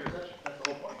talk at the reception. That's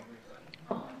the whole point.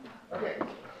 Okay.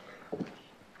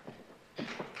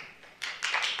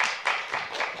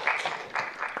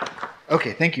 Okay.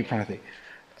 Okay, thank you, Pranati.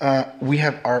 We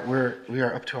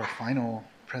are up to our final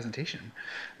presentation.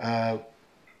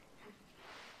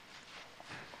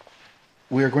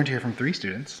 We are going to hear from 3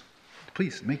 students.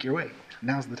 Please make your way.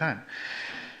 Now's the time.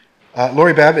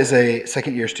 Lori Babb is a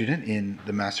second-year student in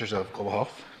the Masters of Global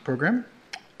Health program.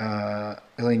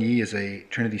 Elaine Yee is a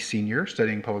Trinity senior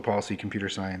studying public policy, computer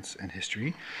science, and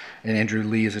history. And Andrew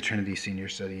Lee is a Trinity senior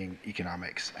studying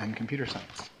economics and computer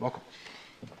science. Welcome.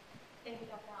 Thank you,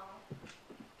 Dr. Howell.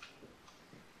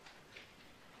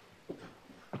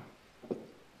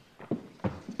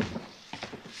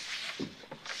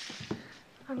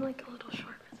 I'm like a little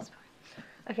short for this part.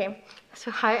 Okay,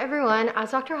 so hi everyone.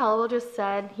 As Dr. Howell just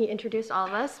said, he introduced all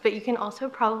of us, but you can also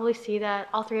probably see that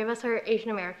all 3 of us are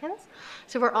Asian Americans.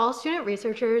 So we're all student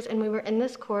researchers, and we were in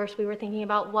this course, we were thinking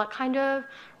about what kind of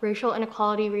racial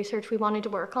inequality research we wanted to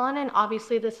work on, and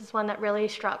obviously this is one that really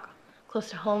struck close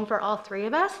to home for all 3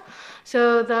 of us.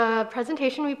 So the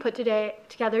presentation we put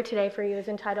together today for you is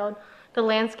entitled The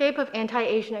Landscape of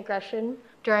Anti-Asian Aggression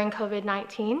During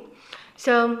COVID-19.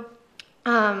 So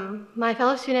my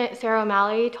fellow student Sarah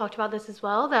O'Malley talked about this as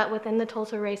well, that within the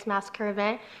Tulsa Race Massacre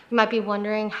event, you might be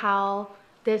wondering how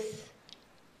this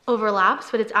overlaps,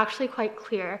 but it's actually quite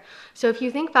clear. So if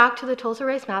you think back to the Tulsa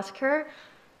Race Massacre,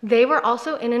 they were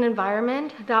also in an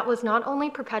environment that was not only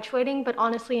perpetuating, but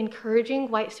honestly encouraging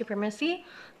white supremacy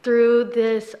through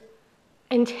this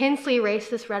intensely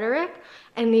racist rhetoric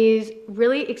and these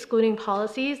really excluding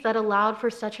policies that allowed for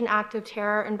such an act of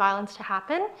terror and violence to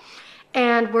happen.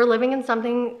 And we're living in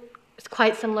something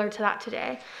quite similar to that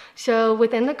today. So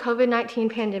within the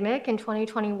COVID-19 pandemic in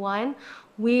 2021,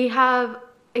 we have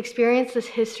experienced this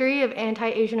history of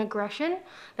anti-Asian aggression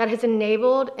that has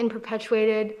enabled and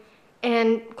perpetuated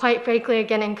and quite frankly,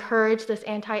 again, encouraged this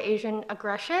anti-Asian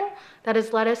aggression that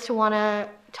has led us to want to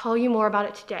tell you more about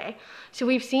it today. So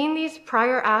we've seen these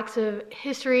prior acts of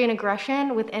history and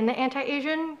aggression within the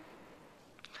anti-Asian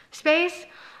space,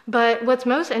 but what's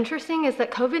most interesting is that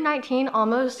COVID-19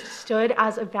 almost stood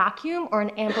as a vacuum or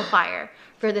an amplifier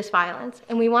for this violence.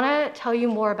 And we want to tell you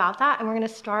more about that, and we're going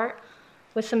to start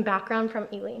with some background from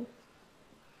Eileen.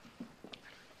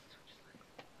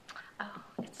 Oh,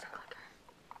 it's the clicker.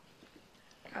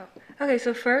 Oh. Okay,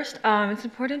 so first, it's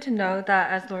important to note that,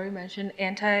 as Lori mentioned,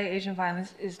 anti-Asian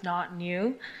violence is not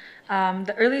new.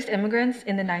 The earliest immigrants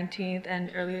in the 19th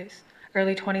and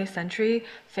early 20th century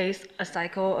faced a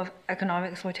cycle of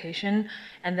economic exploitation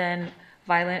and then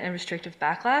violent and restrictive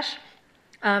backlash.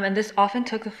 And this often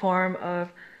took the form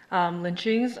of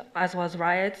lynchings as well as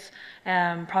riots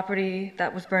and property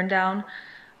that was burned down.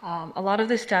 A lot of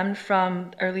this stemmed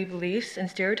from early beliefs and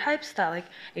stereotypes that like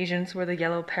Asians were the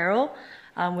yellow peril,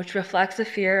 which reflects a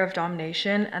fear of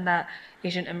domination and that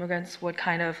Asian immigrants would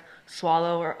kind of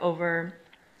swallow or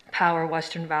overpower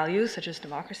Western values such as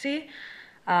democracy.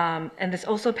 And this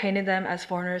also painted them as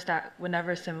foreigners that would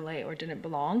never assimilate or didn't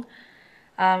belong.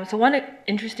 So one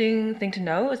interesting thing to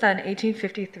note is that in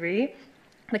 1853,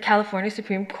 the California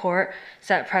Supreme Court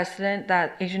set precedent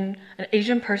that an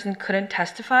Asian person couldn't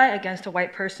testify against a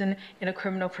white person in a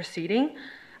criminal proceeding.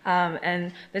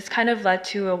 And this kind of led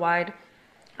to a wide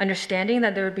understanding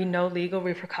that there would be no legal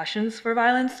repercussions for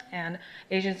violence, and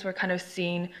Asians were kind of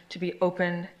seen to be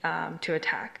open to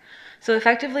attack. So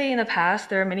effectively, in the past,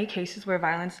 there are many cases where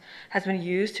violence has been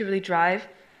used to really drive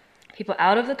people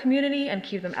out of the community and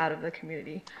keep them out of the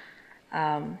community.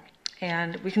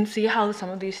 And we can see how some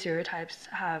of these stereotypes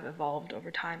have evolved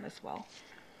over time as well.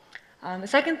 The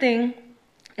second thing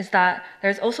is that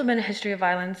there's also been a history of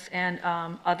violence and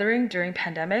othering during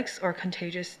pandemics or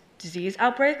contagious disease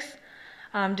outbreaks.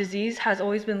 Disease has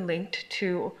always been linked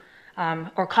to,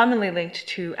 or commonly linked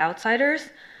to outsiders.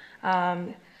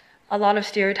 A lot of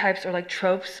stereotypes or like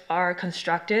tropes are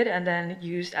constructed and then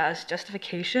used as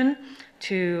justification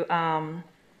to kind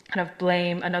of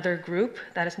blame another group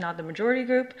that is not the majority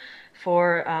group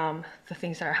for the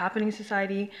things that are happening in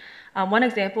society. One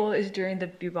example is during the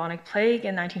bubonic plague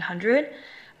in 1900.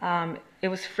 It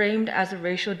was framed as a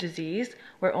racial disease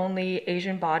where only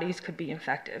Asian bodies could be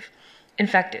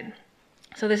infected.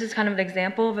 So this is kind of an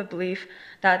example of a belief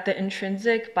that the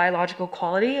intrinsic biological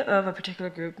quality of a particular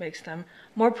group makes them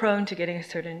more prone to getting a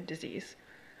certain disease,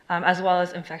 as well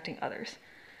as infecting others.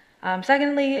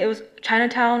 Secondly, it was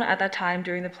Chinatown at that time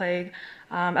during the plague,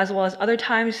 as well as other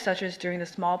times, such as during the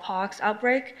smallpox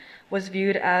outbreak, was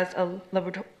viewed as a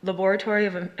laboratory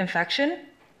of infection.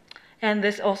 And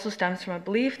this also stems from a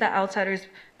belief that outsiders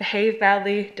behave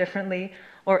badly, differently,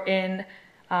 or in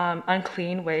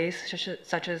unclean ways,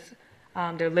 such as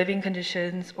their living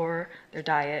conditions or their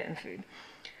diet and food.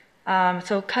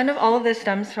 So kind of all of this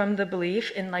stems from the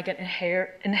belief in like an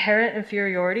inherent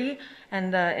inferiority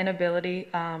and the inability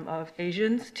of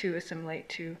Asians to assimilate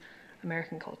to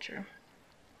American culture.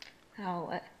 I'll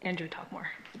let Andrew talk more.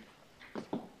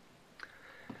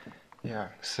 Yeah,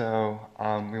 so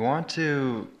we want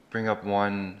to bring up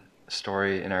one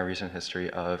story in our recent history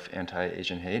of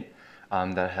anti-Asian hate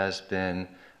that has been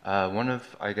one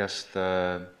of, I guess,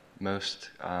 the most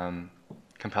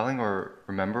compelling or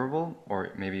memorable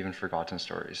or maybe even forgotten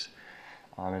stories.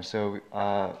 And so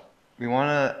we want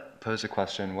to pose a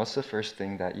question: what's the first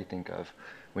thing that you think of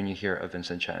when you hear of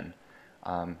Vincent Chen?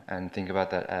 And think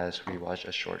about that as we watch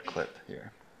a short clip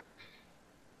here.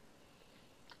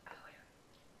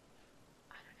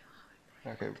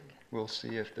 Okay, we'll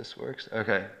see if this works.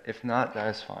 Okay, if not, that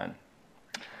is fine.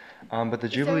 But the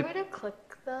Jubilee... Is there a way to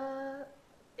click the...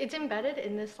 It's embedded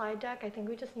in this slide deck. I think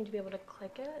we just need to be able to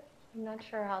click it. I'm not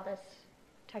sure how this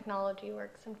technology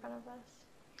works in front of us.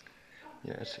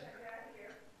 Yes.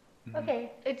 Mm-hmm.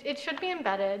 Okay, it should be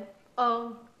embedded.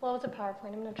 Oh, well, it's a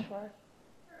PowerPoint. I'm not sure.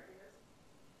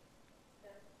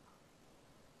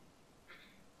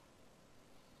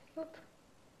 Oop.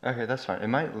 Okay, that's fine. It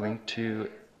might link to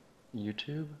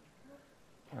YouTube.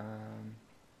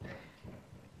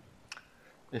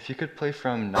 If you could play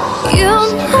from 9 seconds.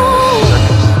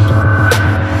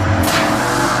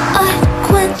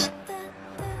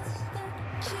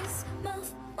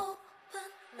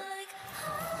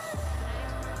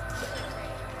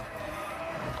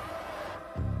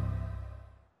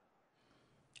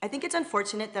 I think it's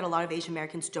unfortunate that a lot of Asian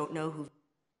Americans don't know who.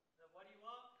 What do you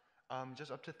want?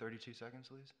 Just up to 32 seconds,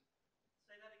 please.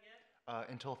 Say that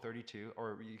again? Until 32,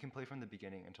 or you can play from the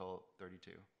beginning until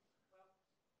 32.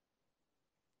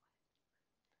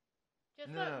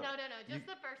 Just No, just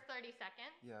the first 30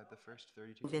 seconds. Yeah, the first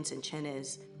 32 Vincent Chen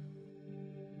is.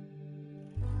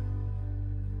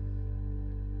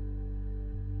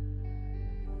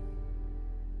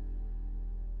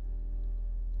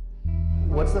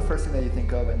 What's the first thing that you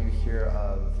think of when you hear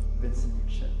of Vincent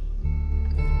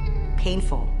Chen?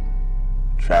 Painful.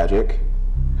 Tragic.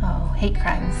 Oh, hate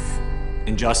crimes.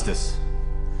 Injustice.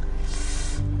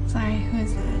 Sorry, who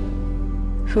is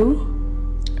that? Who?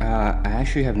 I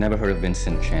actually have never heard of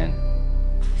Vincent Chen.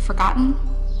 Forgotten?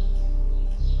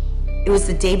 It was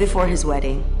the day before his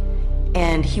wedding,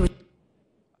 and he was...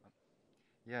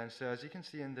 Yeah, and so as you can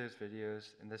see in those videos,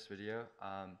 in this video,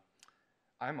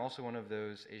 I'm also one of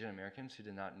those Asian Americans who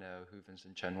did not know who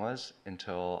Vincent Chen was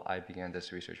until I began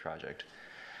this research project.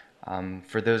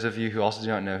 For those of you who also do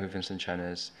not know who Vincent Chen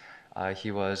is,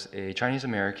 he was a Chinese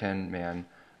American man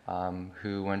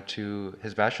who went to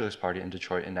his bachelor's party in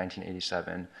Detroit in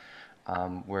 1987,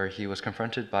 where he was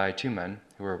confronted by two men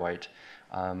who were white,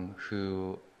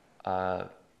 who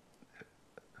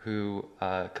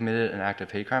committed an act of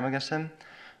hate crime against him,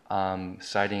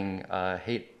 citing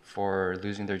hate for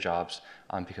losing their jobs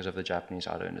because of the Japanese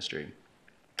auto industry.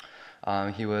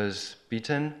 He was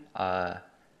beaten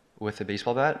with a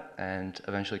baseball bat and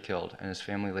eventually killed, and his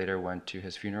family later went to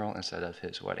his funeral instead of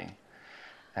his wedding.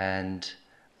 And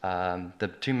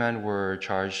the two men were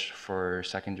charged for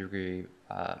second-degree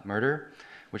murder,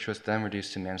 which was then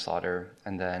reduced to manslaughter,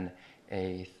 and then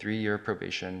a 3-year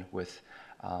probation with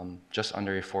just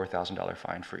under a $4,000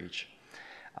 fine for each.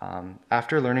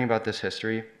 After learning about this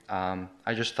history,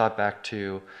 I just thought back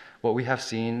to what we have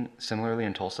seen similarly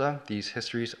in Tulsa, these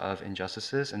histories of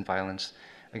injustices and violence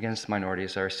against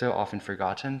minorities that are so often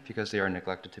forgotten because they are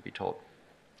neglected to be told.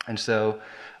 And so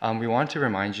we want to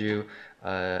remind you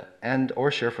and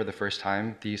or share for the first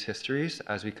time these histories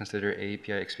as we consider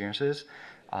AAPI experiences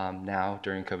now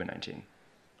during COVID-19.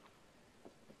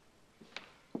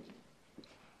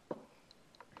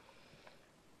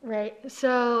 Right.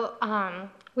 So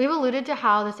we've alluded to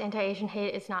how this anti-Asian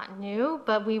hate is not new,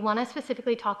 but we want to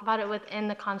specifically talk about it within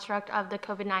the construct of the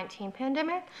COVID-19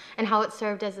 pandemic and how it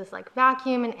served as this like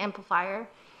vacuum and amplifier.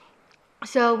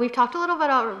 So we've talked a little bit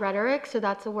about rhetoric. So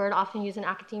that's a word often used in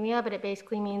academia, but it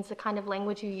basically means the kind of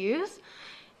language you use.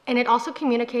 And it also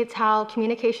communicates how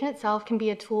communication itself can be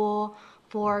a tool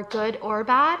for good or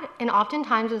bad. And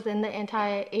oftentimes within the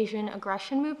anti-Asian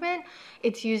aggression movement,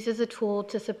 it's used as a tool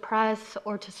to suppress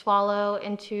or to swallow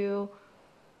and to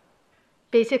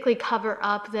basically cover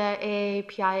up the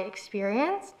AAPI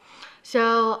experience.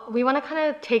 So we want to kind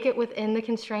of take it within the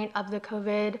constraint of the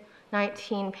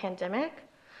COVID-19 pandemic.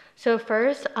 So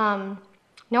first, no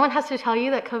one has to tell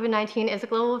you that COVID-19 is a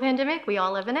global pandemic. We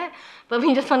all live in it. But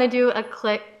we just want to do a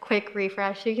quick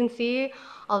refresh. So you can see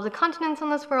all of the continents on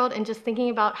this world and just thinking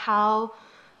about how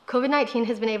COVID-19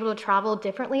 has been able to travel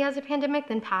differently as a pandemic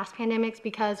than past pandemics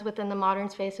because within the modern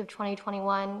space of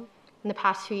 2021, in the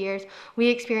past 2 years, we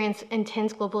experience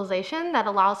intense globalization that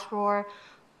allows for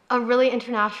a really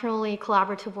internationally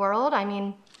collaborative world. I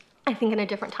mean, I think in a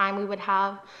different time we would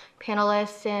have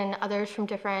panelists and others from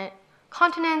different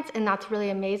continents, and that's really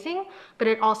amazing, but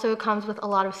it also comes with a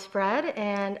lot of spread,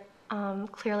 and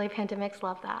clearly pandemics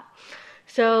love that.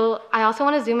 So I also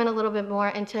want to zoom in a little bit more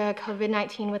into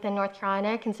COVID-19 within North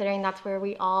Carolina, considering that's where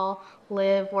we all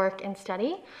live, work, and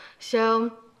study.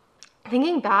 So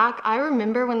thinking back, I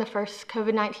remember when the first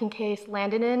COVID-19 case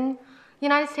landed in the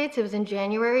United States. It was in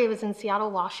January. It was in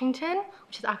Seattle, Washington,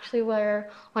 which is actually where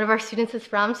one of our students is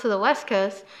from, so the West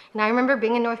Coast. And I remember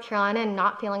being in North Carolina and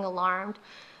not feeling alarmed.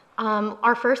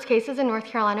 Our first cases in North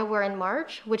Carolina were in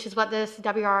March, which is what this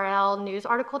WRL news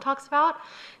article talks about.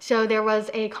 So there was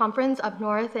a conference up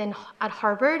north at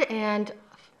Harvard, and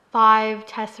 5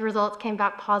 test results came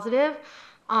back positive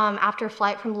after a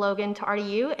flight from Logan to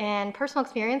RDU. And personal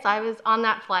experience, I was on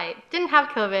that flight. Didn't have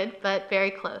COVID, but very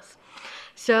close.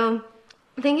 So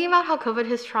thinking about how COVID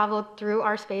has traveled through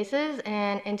our spaces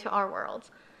and into our worlds.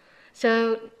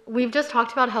 So we've just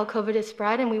talked about how COVID is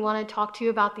spread, and we want to talk to you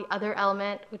about the other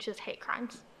element, which is hate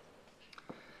crimes.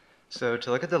 So to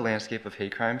look at the landscape of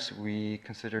hate crimes, we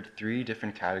considered 3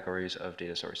 different categories of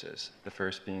data sources. The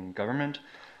first being government,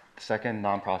 the second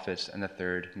nonprofits, and the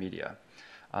third media.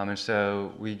 And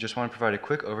so we just want to provide a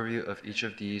quick overview of each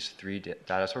of these 3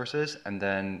 data sources and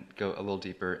then go a little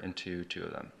deeper into 2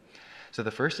 of them. So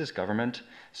the first is government.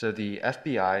 So the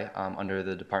FBI, under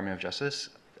the Department of Justice,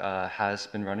 has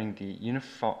been running the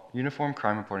Uniform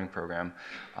Crime Reporting Program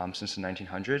since the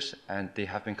 1900s, and they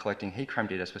have been collecting hate crime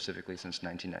data specifically since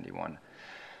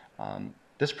 1991.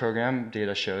 This program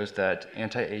data shows that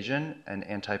anti-Asian and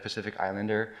anti-Pacific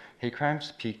Islander hate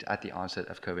crimes peaked at the onset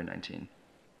of COVID-19.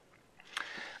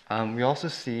 We also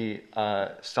see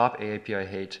Stop AAPI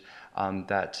Hate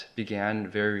that began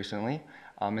very recently,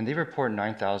 and they report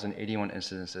 9,081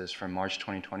 incidences from March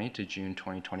 2020 to June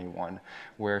 2021,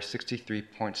 where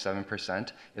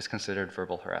 63.7% is considered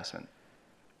verbal harassment.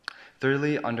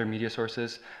 Thirdly, under media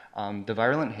sources, the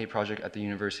Virulent Hate Project at the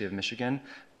University of Michigan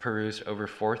perused over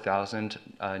 4,000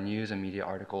 news and media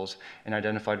articles and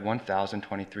identified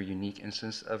 1,023 unique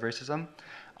instances of racism.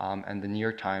 And the New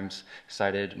York Times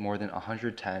cited more than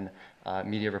 110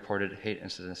 media-reported hate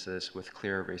incidences with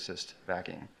clear racist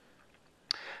backing.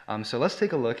 So let's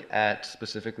take a look at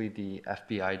specifically the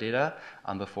FBI data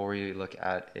before we look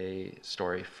at a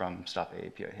story from Stop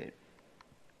AAPI Hate.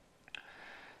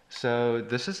 So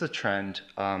this is the trend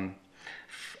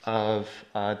of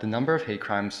the number of hate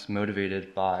crimes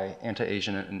motivated by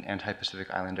anti-Asian and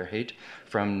anti-Pacific Islander hate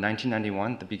from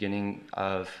 1991, the beginning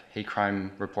of hate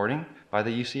crime reporting by the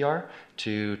UCR,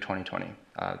 to 2020,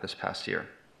 this past year.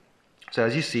 So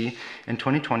as you see, in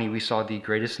 2020, we saw the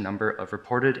greatest number of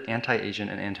reported anti-Asian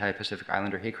and anti-Pacific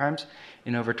Islander hate crimes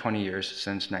in over 20 years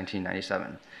since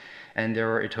 1997. And there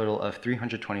were a total of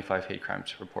 325 hate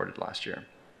crimes reported last year.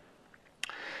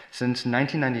 Since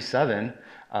 1997,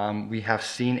 we have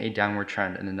seen a downward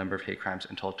trend in the number of hate crimes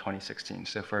until 2016,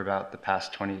 so for about the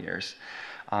past 20 years.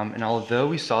 And although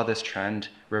we saw this trend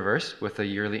reverse with a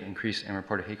yearly increase in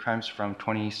reported hate crimes from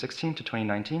 2016 to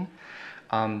 2019,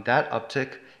 that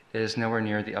uptick is nowhere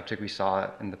near the uptick we saw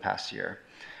in the past year.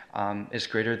 It's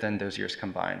greater than those years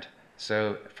combined.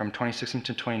 So from 2016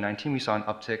 to 2019, we saw an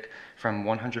uptick from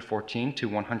 114 to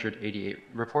 188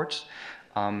 reports,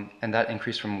 and that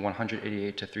increased from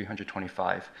 188 to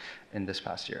 325 in this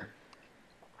past year.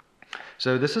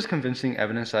 So this is convincing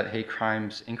evidence that hate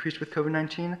crimes increased with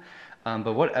COVID-19,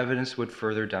 but what evidence would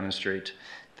further demonstrate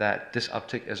that this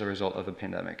uptick is a result of the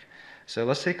pandemic? So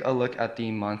let's take a look at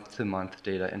the month-to-month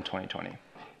data in 2020.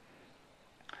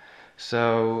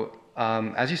 So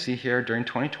as you see here, during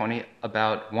 2020,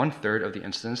 about 1/3 of the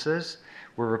incidences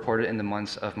were reported in the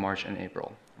months of March and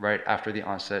April, right after the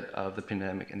onset of the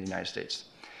pandemic in the United States.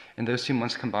 In those 2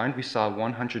 months combined, we saw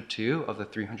 102 of the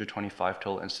 325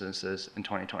 total incidences in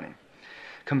 2020.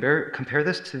 Compare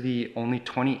this to the only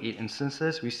 28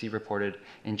 instances we see reported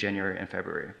in January and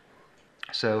February.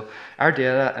 So our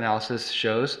data analysis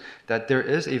shows that there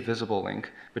is a visible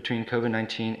link between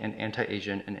COVID-19 and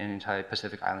anti-Asian and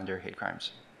anti-Pacific Islander hate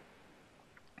crimes.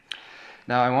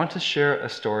 Now I want to share a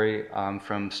story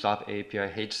from Stop AAPI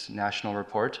Hate's national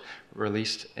report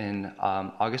released in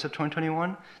August of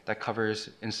 2021 that covers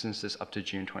instances up to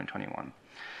June 2021.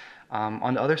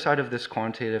 On the other side of this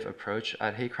quantitative approach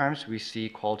at hate crimes, we see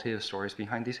qualitative stories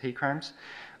behind these hate crimes.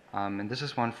 And this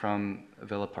is one from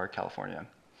Villa Park, California.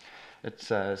 It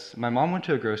says, "My mom went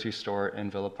to a grocery store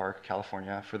in Villa Park,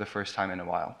 California for the first time in a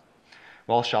while.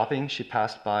 While shopping, she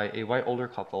passed by a white older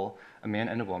couple, a man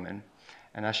and a woman,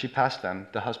 and as she passed them,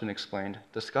 the husband explained,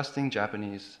 "Disgusting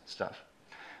Japanese stuff."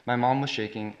 My mom was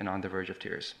shaking and on the verge of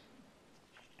tears.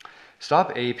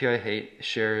 Stop AAPI Hate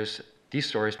shares these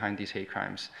stories behind these hate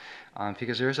crimes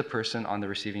because there is a person on the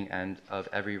receiving end of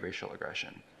every racial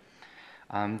aggression.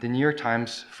 The New York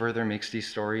Times further makes these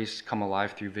stories come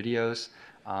alive through videos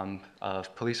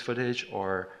of police footage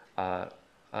or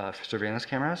surveillance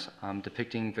cameras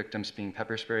depicting victims being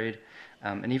pepper sprayed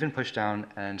and even pushed down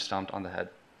and stomped on the head.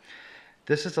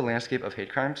 This is the landscape of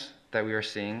hate crimes that we are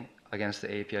seeing against the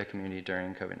AAPI community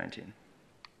during COVID-19.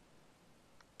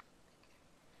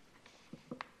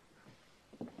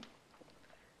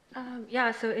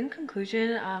 Yeah, so in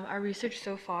conclusion, our research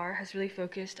so far has really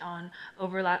focused on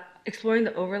exploring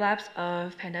the overlaps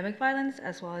of pandemic violence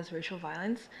as well as racial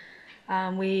violence.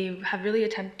 We have really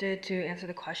attempted to answer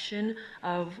the question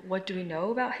of what do we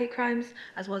know about hate crimes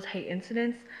as well as hate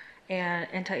incidents and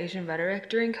anti-Asian rhetoric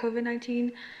during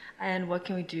COVID-19, and what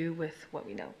can we do with what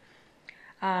we know.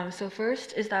 So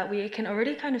first is that we can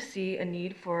already kind of see a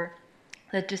need for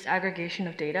the disaggregation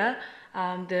of data.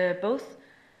 Both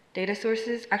data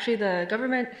sources, actually the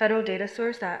government federal data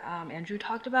source that Andrew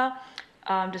talked about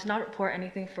does not report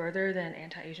anything further than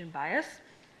anti-Asian bias.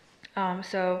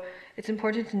 So it's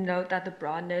important to note that the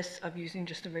broadness of using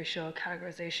just the racial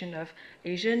categorization of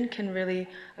Asian can really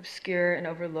obscure and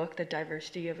overlook the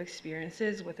diversity of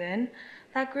experiences within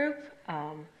that group.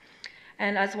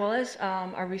 And as well as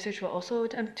our research will also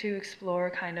attempt to explore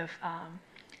kind of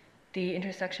the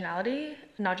intersectionality,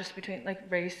 not just between like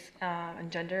race and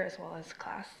gender as well as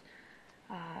class.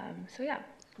 So yeah,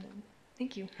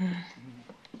 thank you. Do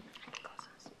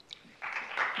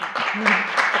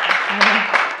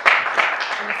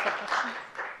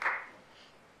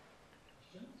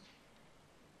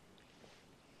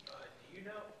you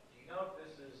know if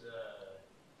this is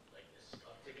like this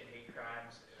uptick in hate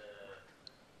crimes?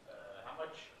 How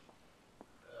much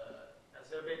has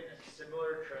there been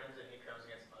similar trends in hate crimes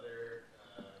against other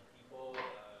people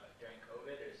during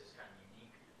COVID, or is this kind of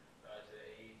unique to the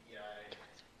AAPI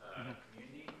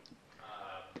community?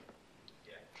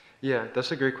 Yeah,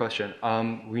 that's a great question.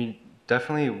 We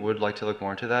definitely would like to look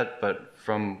more into that, but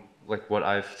from like what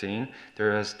I've seen,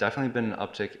 there has definitely been an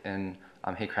uptick in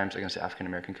hate crimes against the African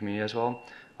American community as well,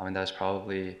 and that's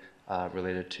probably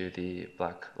related to the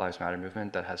Black Lives Matter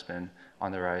movement that has been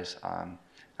on the rise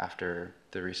after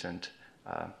the recent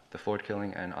the Floyd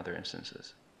killing and other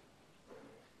instances.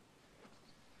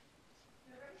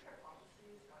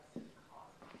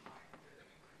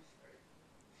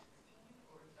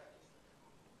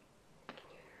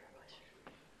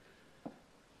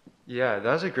 Yeah,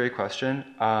 that's a great question.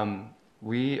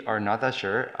 We are not that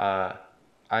sure.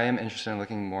 I am interested in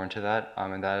looking more into that,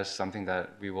 and that is something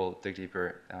that we will dig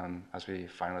deeper as we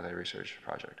finalize our research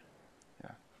project.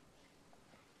 Yeah.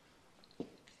 Do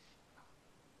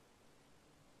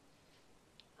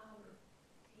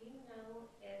you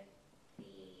know if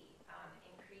the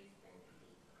increase in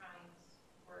hate crimes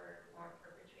were more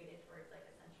perpetrated towards like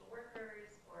essential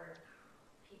workers or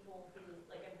people who,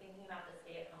 like I'm thinking about the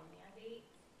stay-at-home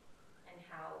mandates and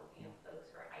how, you know,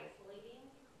 folks were isolating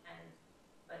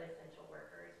but essential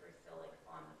workers were still like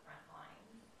on the front lines?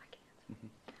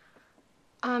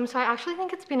 So I actually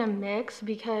think it's been a mix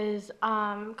because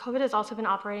COVID has also been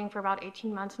operating for about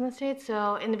 18 months in the States.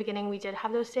 So in the beginning, we did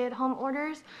have those stay-at-home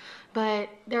orders, but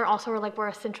there also were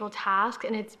essential tasks,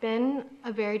 and it's been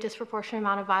a very disproportionate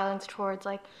amount of violence towards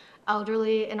like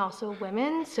elderly and also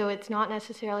women. So it's not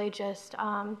necessarily just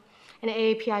an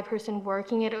AAPI person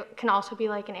working it. It can also be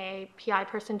like an AAPI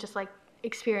person just like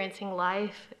experiencing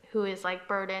life who is like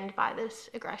burdened by this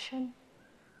aggression.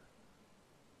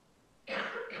 Thank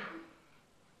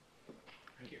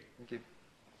you. Thank you.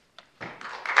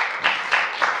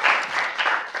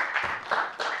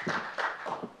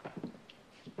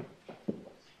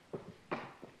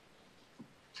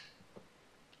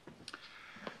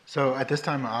 So at this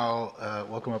time, I'll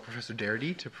welcome up Professor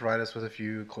Darity to provide us with a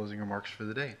few closing remarks for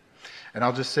the day. And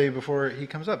I'll just say before he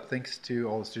comes up, thanks to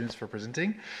all the students for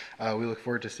presenting. We look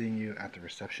forward to seeing you at the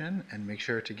reception, and make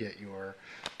sure to get your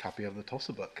copy of the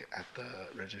Tulsa book at the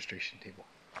registration table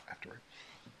afterward.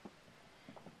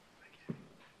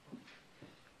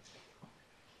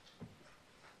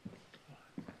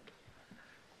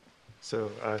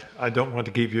 So I don't want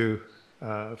to keep you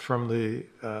from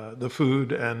the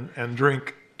food and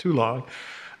drink too long.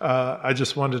 I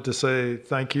just wanted to say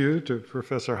thank you to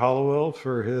Professor Hollowell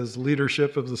for his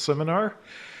leadership of the seminar.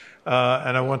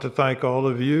 And I want to thank all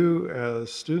of you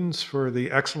as students for the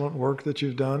excellent work that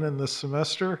you've done in this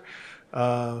semester.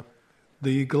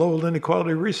 the Global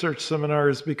Inequality Research Seminar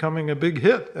is becoming a big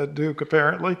hit at Duke,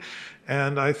 apparently,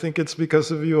 and I think it's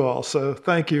because of you all. So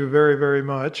thank you very, very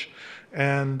much.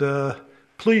 And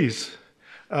please,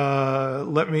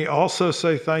 let me also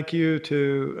say thank you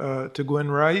to Gwen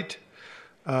Wright,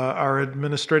 our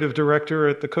administrative director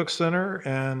at the Cook Center,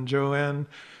 and Joanne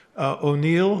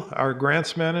O'Neill, our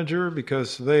grants manager,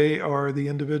 because they are the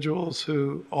individuals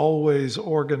who always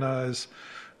organize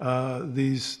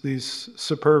these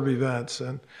superb events.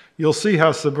 And you'll see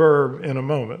how superb in a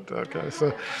moment. Okay,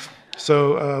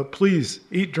 so please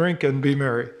eat, drink, and be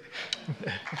merry.